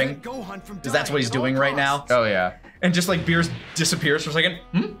napping? Because that's what he's doing right now. Oh yeah. And just like Beerus disappears for a second.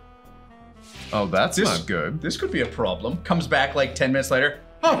 Oh, that's not good. This could be a problem. Comes back like 10 minutes later.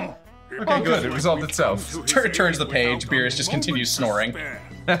 Oh, okay, good. It resolved itself. Turns the page. Beerus just continues snoring.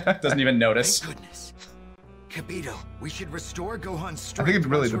 Doesn't even notice. Goodness. Kibito, we should restore Gohan's I strength. think it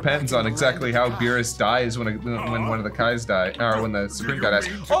really depends on exactly how Beerus dies when one of the Kais die, or when the Supreme Kai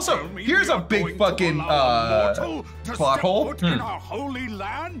dies. Also, here's a big fucking plot hole.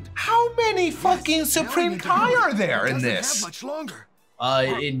 How many fucking Supreme Kai are there in this? Much longer.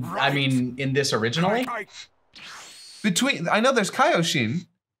 I mean, in this originally? I know there's Kaioshin,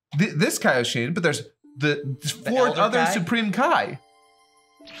 this Kaioshin, but there's the 4 other Kai? Supreme Kai.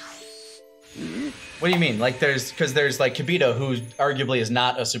 What do you mean? Like because there's like Kibito, who arguably is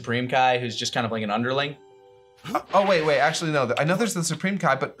not a Supreme Kai, who's just kind of like an underling? Oh, wait, actually no, I know there's the Supreme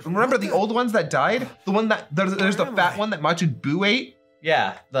Kai, but remember the old ones that died? The one that, there's the fat one that Majin Buu ate?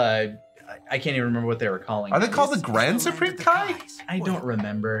 Yeah, I can't even remember what they were calling. Are they called the Grand Supreme Kai? I don't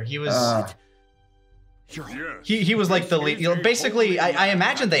remember. He was. He was like the lead. You know, basically, I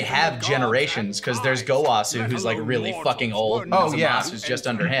imagine they have generations because there's Gowasu, who's like really fucking old. And who's just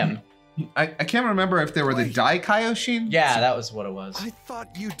under him. I can't remember if they were the Dai Kaioshin. Yeah, that was what it was. I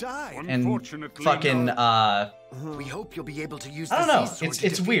thought you died. And fucking We hope you'll be able to use. I don't know.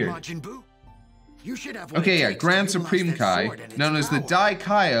 It's weird. You should have okay, yeah, Grand Supreme Kai, known as the Dai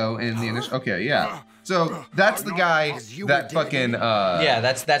Kaio in the initial. Okay, yeah. So that's the guy that fucking. Yeah,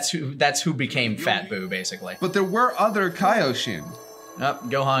 that's who became Fat Buu basically. But there were other Kaioshin. Oh,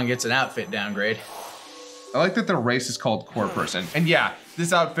 Gohan gets an outfit downgrade. I like that their race is called Core Person, and yeah,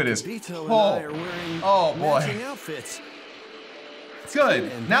 this outfit is. Oh boy.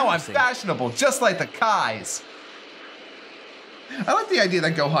 Good. Now I'm fashionable, just like the Kais. I like the idea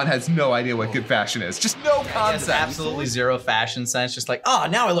that Gohan has no idea what good fashion is. Just no concept. He has absolutely zero fashion sense. Just like, oh,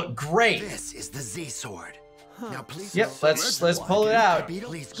 now I look great. This is the Z sword. Now please. Yep, let's pull it out.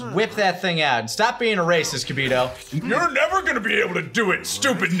 Whip that thing out. Stop being a racist, Kibito. You're never gonna be able to do it,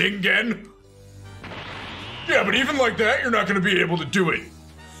 stupid Ningen. Yeah, but even like that, you're not gonna be able to do it.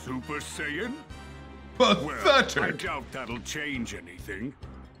 Super Saiyan? Pathetic. Well, I doubt that'll change anything.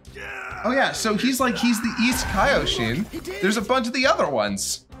 Oh yeah, so he's the East Kaioshin. There's a bunch of the other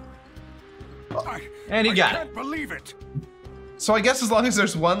ones. And he got it. I can't believe it. So I guess as long as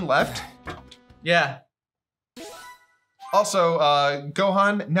there's one left. Yeah. Also,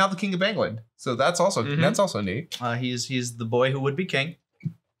 Gohan, now the King of England. So that's also neat. He's the boy who would be king.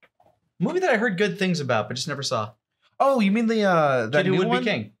 Movie that I heard good things about, but just never saw. Oh, you mean that Kid Who new Would one? Be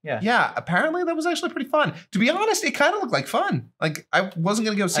King? Yeah. Yeah. Apparently, that was actually pretty fun. To be honest, it kind of looked like fun. Like I wasn't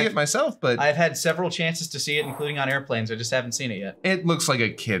gonna go see it myself, but I've had several chances to see it, including on airplanes. I just haven't seen it yet. It looks like a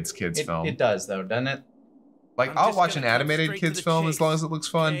kids film. It does, though, doesn't it? Like I'll watch an animated kids film as long as it looks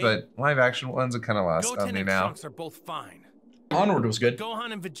fun, but live action ones are kind of lost on me now. Are both fine. Onward was good.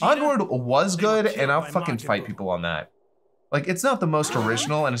 Gohan and Vegeta, Onward was good, and I'll fucking fight people on that. Like, it's not the most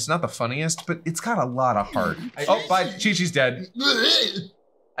original, and it's not the funniest, but it's got a lot of heart. Oh, bye, Chi-Chi's dead.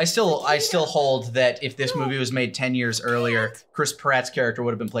 I still hold that if this movie was made 10 years earlier, Chris Pratt's character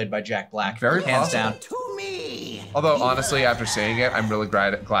would have been played by Jack Black. Very hands possible. down. To me. Although honestly, after seeing it, I'm really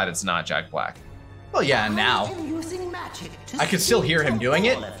glad it's not Jack Black. Well, yeah, now. I could still hear him doing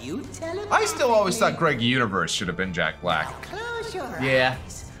it. I still always thought Greg Universe should have been Jack Black. Yeah.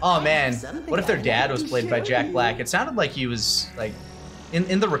 Oh man, what if their dad was played by Jack Black? It sounded like he was like,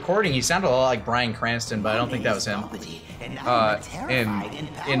 in the recording, he sounded a lot like Bryan Cranston, but I don't think that was him.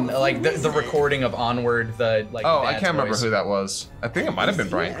 In like the recording of Onward, the like. Oh, I can't remember who that was. I think it might have been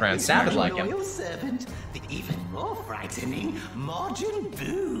Bryan Cranston. It sounded like him. Even more frightening, Majin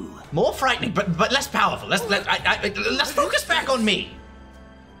Buu. More frightening, but less powerful. Let's focus back on me.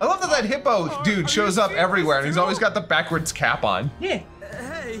 I love that hippo dude shows up everywhere, and he's always got the backwards cap on. Yeah.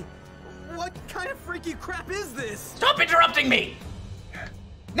 Hey, what kind of freaky crap is this? Stop interrupting me.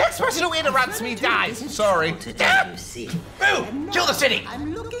 Next person who interrupts me dies. Sorry. Boo! Kill the city.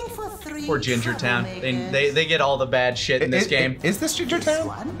 I'm looking for 3 Or Gingertown. They get all the bad shit in this game. Is this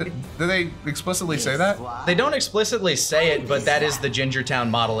Gingertown? Do they explicitly say that? They don't explicitly say it, but that is the Gingertown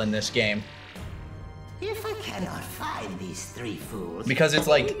model in this game. If I cannot find these 3 fools, Because it's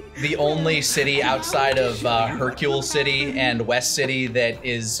like the only city outside of Hercule City and West City that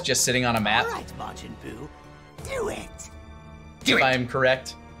is just sitting on a map. all right, Majin Buu, do it. If I'm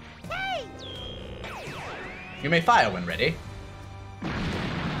correct. You may fire when ready.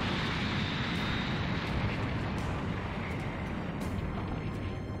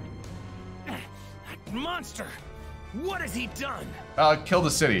 That monster! What has he done? Kill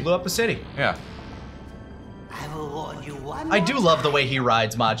the city. Blew up the city. Yeah. I will warn you one I do love the way he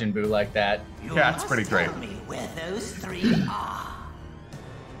rides Majin Buu like that. Yeah, it's pretty great. Tell me where those 3 are.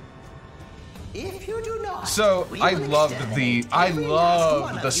 If you do not, So I loved the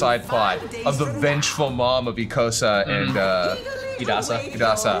side plot of the vengeful mom of Ikosa and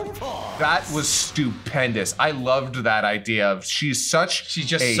Hidasa. That was stupendous. I loved that idea of she's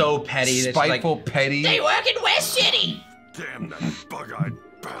just so petty, spiteful, petty. They work in West City. Damn that bug-eyed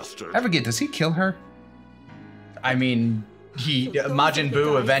bastard. I forget, does he kill her? I mean, Majin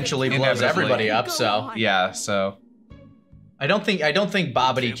Buu eventually blows everybody up, so yeah, so. I don't think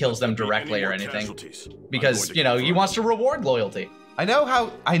Babidi kills them directly or anything, because you know he wants to reward loyalty. I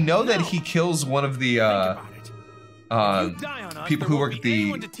know that he kills one of the people who work at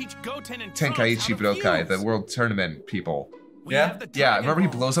the Tenkaichi Budokai, the World Tournament people. Yeah? Yeah, remember he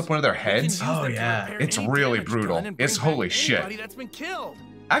blows up one of their heads? Oh yeah. It's really brutal. It's holy shit.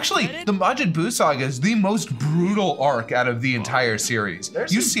 Actually, the Majin Buu saga is the most brutal arc out of the entire series.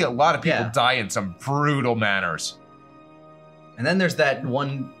 You see a lot of people die in some brutal manners. And then there's that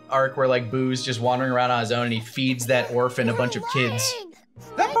one arc where like Boo's just wandering around on his own and he feeds that orphan a bunch of kids.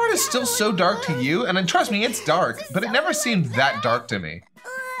 That part is still so dark to you, and trust me, it's dark, but it never seemed that dark to me.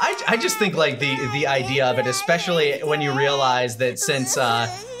 I just think like the idea of it, especially when you realize that since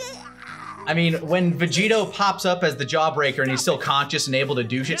I mean, when Vegito pops up as the Jawbreaker and he's still conscious and able to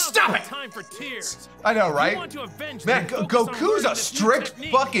do shit, stop it! I know, right? Man, Goku's a strict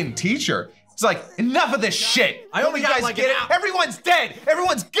fucking teacher. It's like, enough of this shit. I only got like get it? Everyone's dead.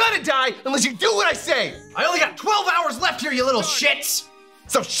 Everyone's gonna die unless you do what I say. I only got 12 hours left here, you little shits.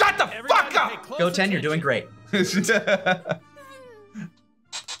 So shut the fuck up. Goten, you're doing great.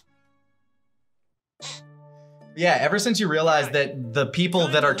 Yeah, ever since you realize that the people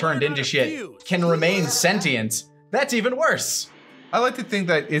that are turned into shit can remain sentient, that's even worse. I like to think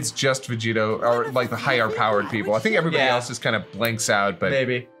that it's just Vegito, or like the higher powered people. I think everybody else just kind of blanks out, but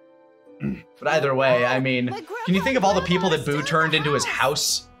maybe. But either way, I mean, can you think of all the people that Buu turned into his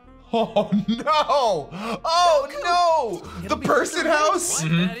house? Oh no! Oh no! The person house?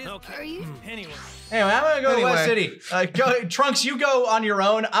 Anyway, I'm gonna go to West City. Trunks, you go on your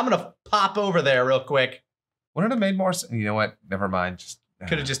own. I'm gonna pop over there real quick. Wouldn't it have made more sense? You know what? Never mind. Just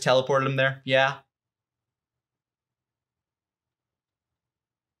could have just teleported him there. Yeah.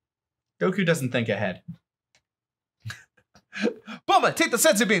 Goku doesn't think ahead. Bulma, take the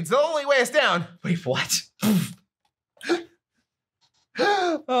senzu beans. The only way is down. Wait, what?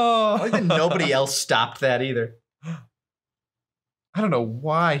 Oh. Why did nobody else stopped that either? I don't know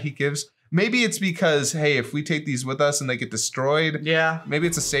why he gives. Maybe it's because, hey, if we take these with us and they get destroyed, maybe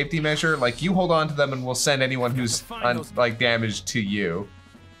it's a safety measure. Like, you hold on to them and we'll send anyone who's like damaged to you.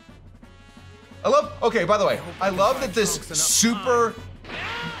 Okay, by the way, I love that this super,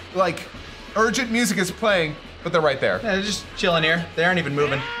 like, urgent music is playing, but they're right there. Yeah, they're just chilling here. They aren't even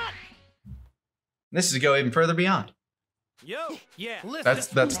moving. This is go even further beyond. Yo, yeah. That's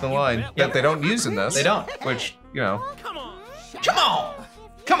the line that they don't use in this. They don't. Which, you know. Come on. Come on.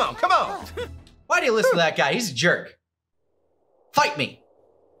 Come on, come on! Why do you listen to that guy? He's a jerk. Fight me.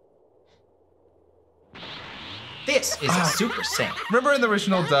 This is a Super Saiyan. Remember in the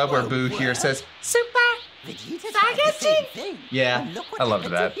original dub where Buu here says, Super Vegeta's got the same thing. Yeah. I loved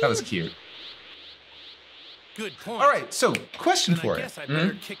that. That was cute. Good point. All right, so question for you.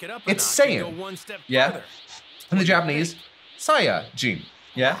 It's Saiyan. Yeah. In the Japanese, Saiyajin.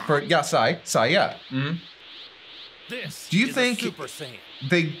 Yeah. For Yasai, Saya. Do you think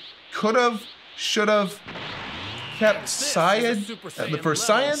they could have, should have kept Saiyan for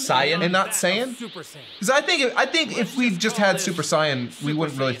Saiyan and not Saiyan? Because I think if we just had Super Saiyan, we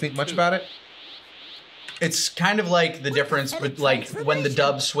wouldn't really think much about it. It's kind of like the difference with like when the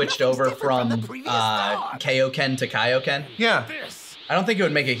dub switched over from Kaioken to Kaioken. Yeah. I don't think it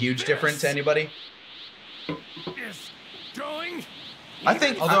would make a huge difference to anybody. I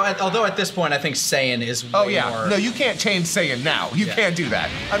think, although at this point I think Saiyan is way more. No, you can't change Saiyan now. You can't do that.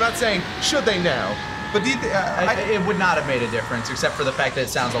 I'm not saying should they now, but do you it would not have made a difference except for the fact that it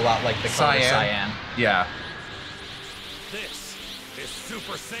sounds a lot like the color Cyan. Yeah. This is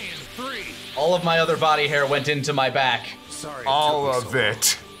Super Saiyan 3. All of my other body hair went into my back. Sorry. All of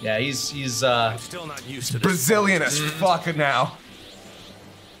it. Yeah, he's I'm still not used to this. Brazilian as fuck now.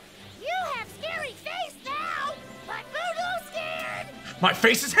 You have scary face now, but Voodoo's scared. My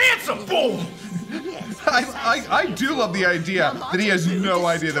face is handsome. Boom. I do love the idea that he has no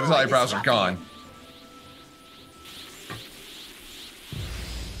idea that his eyebrows are gone.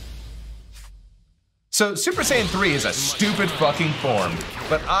 So Super Saiyan 3 is a stupid fucking form,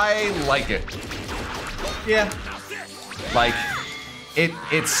 but I like it. Yeah. Like,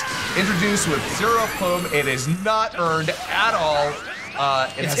 it's introduced with zero plume. It is not earned at all.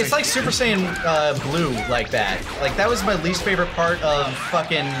 It's like Super Saiyan Blue like that. Like that was my least favorite part of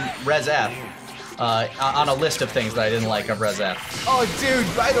fucking Res F. On a list of things that I didn't like of Res F. Oh, dude!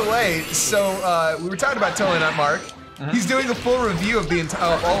 By the way, so we were talking about Totally Not Mark. He's doing a full review of the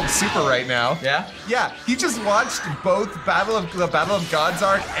all of Super right now. Yeah. Yeah. He just watched both the Battle of Gods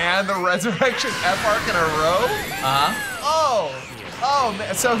arc and the Resurrection F arc in a row. Oh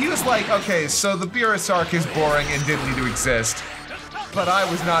man. So he was like, okay, so the Beerus arc is boring and didn't need to exist, but I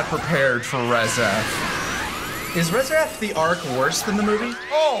was not prepared for Res F. Is Res F the arc worse than the movie?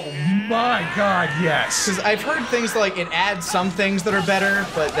 Oh my god, yes. Because I've heard things like it adds some things that are better,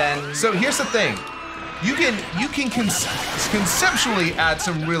 but then. So here's the thing. You can conceptually add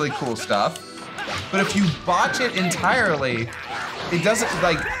some really cool stuff, but if you botch it entirely, it doesn't,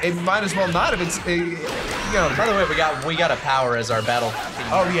 like, it might as well not if it's, you know. By the way, we got a power as our battle theme.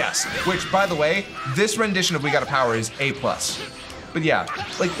 Oh yes, which by the way, this rendition of We Got a Power is A+. But yeah,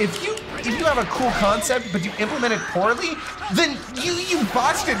 like if you have a cool concept but you implement it poorly, then you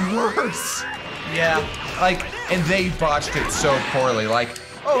botched it worse. Yeah. Like, and they botched it so poorly. Like,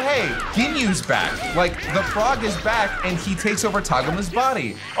 oh hey, Ginyu's back. Like, the frog is back and he takes over Taguma's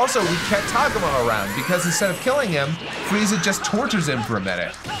body. Also, we kept Taguma around because instead of killing him, Frieza just tortures him for a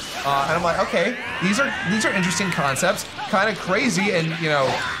minute. And I'm like, okay, these are interesting concepts, kind of crazy and, you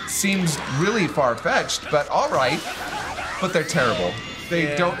know, seems really far-fetched, but all right. But they're terrible.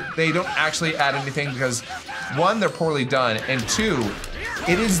 They don't actually add anything because one, they're poorly done, and two,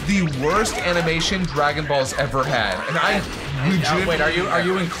 it is the worst animation Dragon Ball's ever had. And I legitimately... Wait, are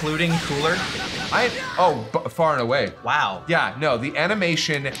you including Cooler? Far and away. Wow. Yeah, no, the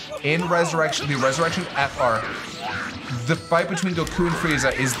animation in Resurrection, the Resurrection F arc, the fight between Goku and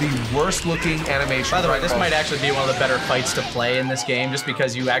Frieza is the worst looking animation. By the way, this might actually be one of the better fights to play in this game just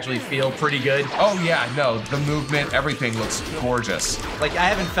because you actually feel pretty good. Oh yeah, no, the movement, everything looks gorgeous. Like, I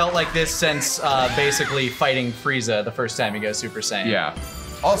haven't felt like this since basically fighting Frieza the first time you go Super Saiyan. Yeah.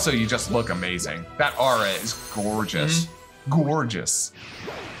 Also, you just look amazing. That aura is gorgeous. Gorgeous.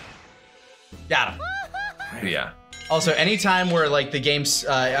 Got him. Yeah. Also, anytime where like the game's,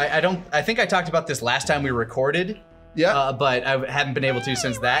 I think I talked about this last time we recorded. Yeah. But I haven't been able to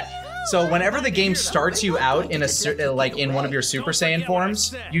since that. So whenever the game starts you out in in one of your Super Saiyan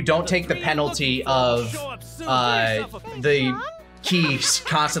forms, you don't take the penalty of the keys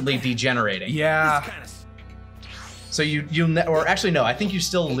constantly degenerating. Yeah. So or actually no, I think you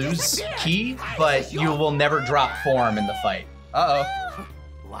still lose key, but you will never drop form in the fight. Uh-oh.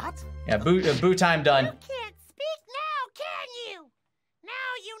 What? Yeah, boo time done. You can't speak now, can you?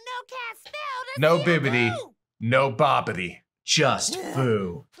 Now you know can't spell. No bibbity, no bobbity. Just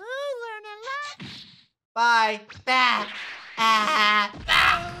boo. Boo learning a lot. Bye.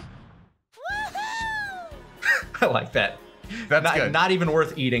 I like that. That's good. Not even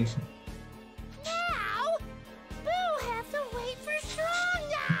worth eating. Now, Boo has to wait for strong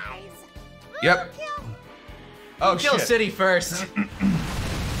guys. Yep. Oh Kill shit. City first.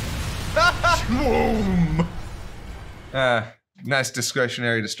 Boom. Nice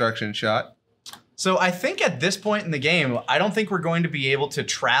discretionary destruction shot. So I think at this point in the game, I don't think we're going to be able to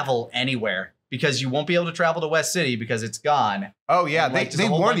travel anywhere because you won't be able to travel to West City because it's gone. Oh yeah, And, like, they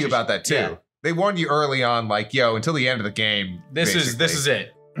warned you about that too. Yeah. They warned you early on, like, yo, until the end of the game. This is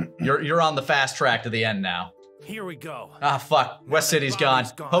it. You're on the fast track to the end now. Here we go. Ah, fuck. West City's gone.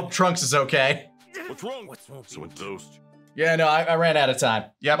 Hope Trunks is okay. What's wrong? So enthused. Yeah, no, I ran out of time.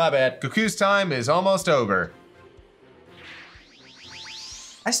 Yeah, my bad. Goku's time is almost over.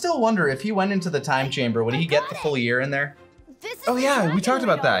 I still wonder if he went into the time chamber, would he get the full year in there? Oh yeah, we talked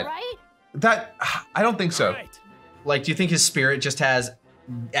about that. That, I don't think so. Like, do you think his spirit just has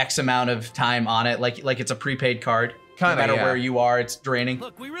X amount of time on it? Like it's a prepaid card? Kinda, no matter yeah. where you are, it's draining.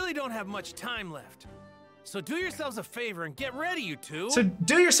 Look, we really don't have much time left. So do yourselves a favor and get ready, you two. So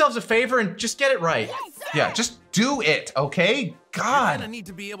do yourselves a favor and just get it right. Yeah, just do it, okay? God. Need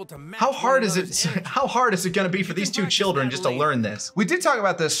to be able to match How hard is it? How hard is it going to be for these two children just to learn this? We did talk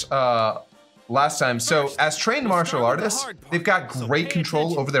about this last time. So as trained martial artists, they've got great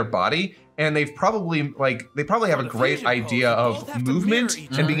control over their body, and they've probably have a great idea of movement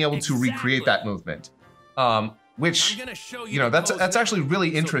and being able to recreate that movement. Which, you know, that's actually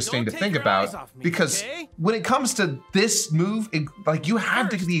really interesting to think about, because when it comes to this move, like, you have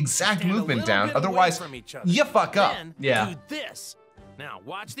to get the exact movement down, otherwise you fuck up. Yeah. Do this. Now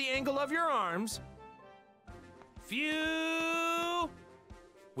watch the angle of your arms. Phew.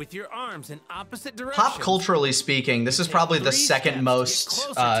 With your arms in opposite directions. Pop culturally speaking, this is probably the second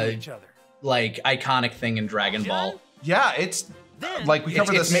most like iconic thing in Dragon Ball. Yeah, it's like we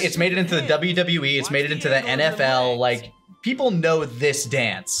covered this. It's made it into the WWE. It's made it into the NFL. Like, people know this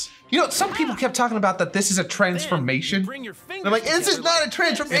dance. You know, some people kept talking about that this is a transformation. I'm like, this is not a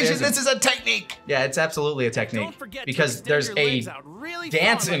transformation. This is a technique. Yeah, it's absolutely a technique because there's a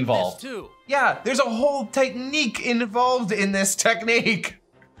dance involved. Yeah, there's a whole technique involved in this technique.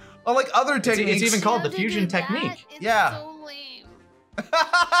 Unlike other techniques. It's even called the fusion technique. Yeah.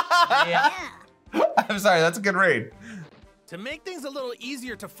 Yeah. I'm sorry, that's a good read. To make things a little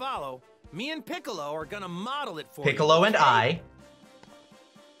easier to follow, me and Piccolo are gonna model it for Piccolo you. and I.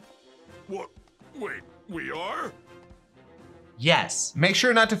 What? Wait, we are? Yes. Make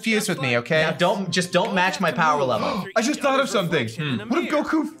sure not to fuse with me, okay? Now don't match my power level. I just thought of something. What if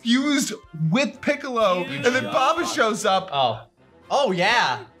Goku fused with Piccolo and then Baba shows up? Oh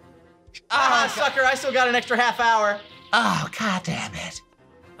yeah. Ah, sucker, I still got an extra half hour. Oh, god damn it.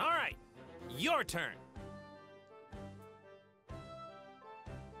 All right, your turn.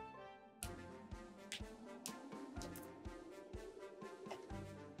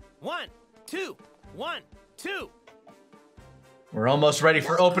 One, two, 1, 2. We're almost ready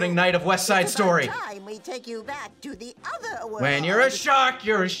for opening night of West Side Story. Time we take you back to the other world. When you're a shark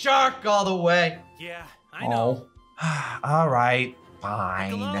all the way. Yeah, I know. All right, fine.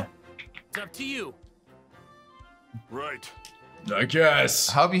 Piccolo, it's up to you. Right. I guess.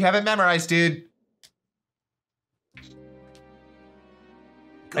 Hope you have it memorized, dude.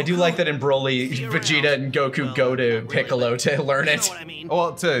 I do like that in Broly, Vegeta and Goku go to Piccolo to learn it.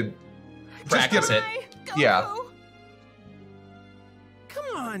 Well, to practice it. Yeah. Come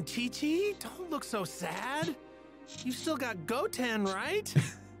on, Chi-Chi, don't look so sad. You still got Goten, right?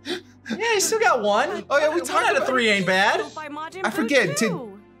 Yeah, you still got one. Oh yeah, we talked out of 3 ain't bad. I forget.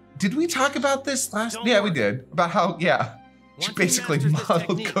 Did we talk about this last? Yeah, we did. About how she basically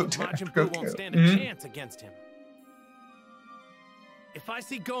modeled Goten after Goku. Won't stand a chance against him. If I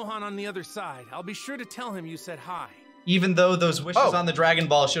see Gohan on the other side, I'll be sure to tell him you said hi. Even though those wishes on the Dragon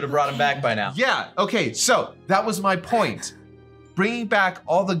Ball should have brought him back by now. Yeah, okay, so that was my point. Bringing back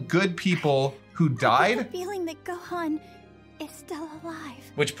all the good people who died. The feeling that Gohan is still alive.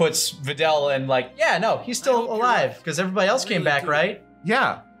 Which puts Videl in like, yeah, no, he's still alive because everybody else came back, right?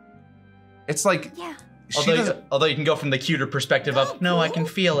 Yeah. It's like, yeah. Although you can go from the cuter perspective of, no, I can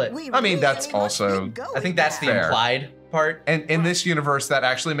feel it. I mean, that's also, I think that's the fair. Implied part. And in this universe, that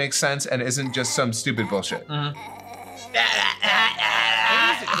actually makes sense and isn't just some stupid bullshit. Oh,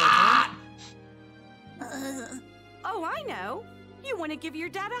 I know. You want to give your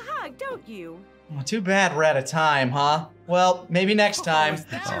dad a hug, don't you? Well, too bad we're out of time, huh? Well, maybe next time. Is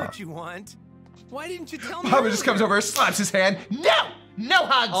that what you want? Why didn't you tell me? Papa just comes over, slaps his hand. No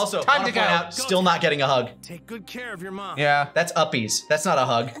hugs. Also, time to go. Out, still not getting a hug. Take good care of your mom. Yeah. That's uppies. That's not a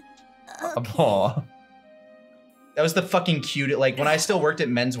hug. Aw. That was the fucking cute. Like when I still worked at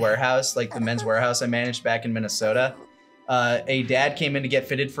Men's Warehouse, like the Men's Warehouse I managed back in Minnesota, a dad came in to get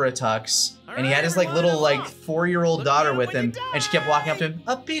fitted for a tux, and he had his like little like 4-year-old daughter with him, and she kept walking up to him,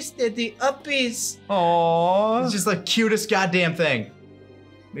 uppies, Diddy, uppies. Aww. It's just the cutest goddamn thing.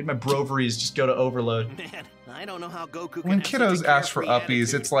 Made my broveries just go to overload. Man, I don't know how Goku can when kiddos ask for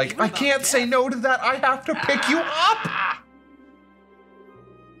uppies, it's like, I can't say no to that. I have to pick you up.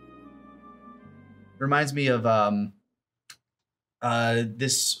 Reminds me of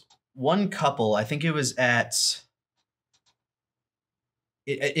this one couple. I think it was at.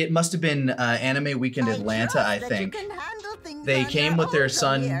 It must have been Anime Weekend Atlanta, I think. They came with their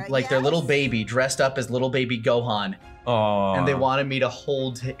son, like their little baby, dressed up as little baby Gohan. Aww. And they wanted me to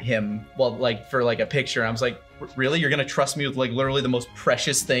hold him, well, like for like a picture. And I was like, really? You're gonna trust me with like literally the most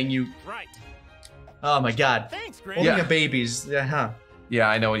precious thing you... Right. Oh my God. Thanks, Granny. Holding a baby's, Yeah,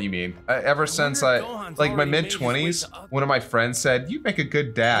 I know what you mean. Ever since like my mid-20s, one of my friends said, "You make a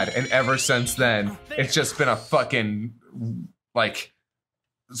good dad," and ever since then, it's just been a fucking like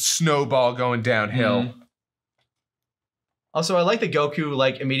snowball going downhill. Mm-hmm. Also, I like that Goku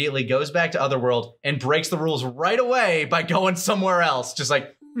like immediately goes back to Otherworld and breaks the rules right away by going somewhere else. Just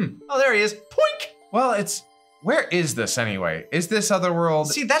like, oh, there he is. Poink! Well, where is this anyway? Is this Otherworld?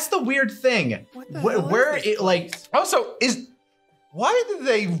 See, that's the weird thing. Where it like also why did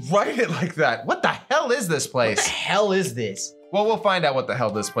they write it like that? What the hell is this place? What the hell is this? Well, we'll find out what the hell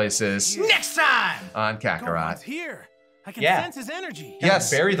this place is Next time! on Kakarot. Here. I can Yeah. sense his energy. Yes.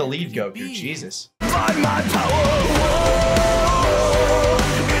 Bury the lead, Goku. Jesus. By my power, whoa,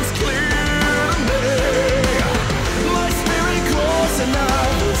 it's clear to me. My spirit calls and I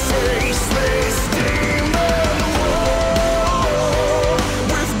will face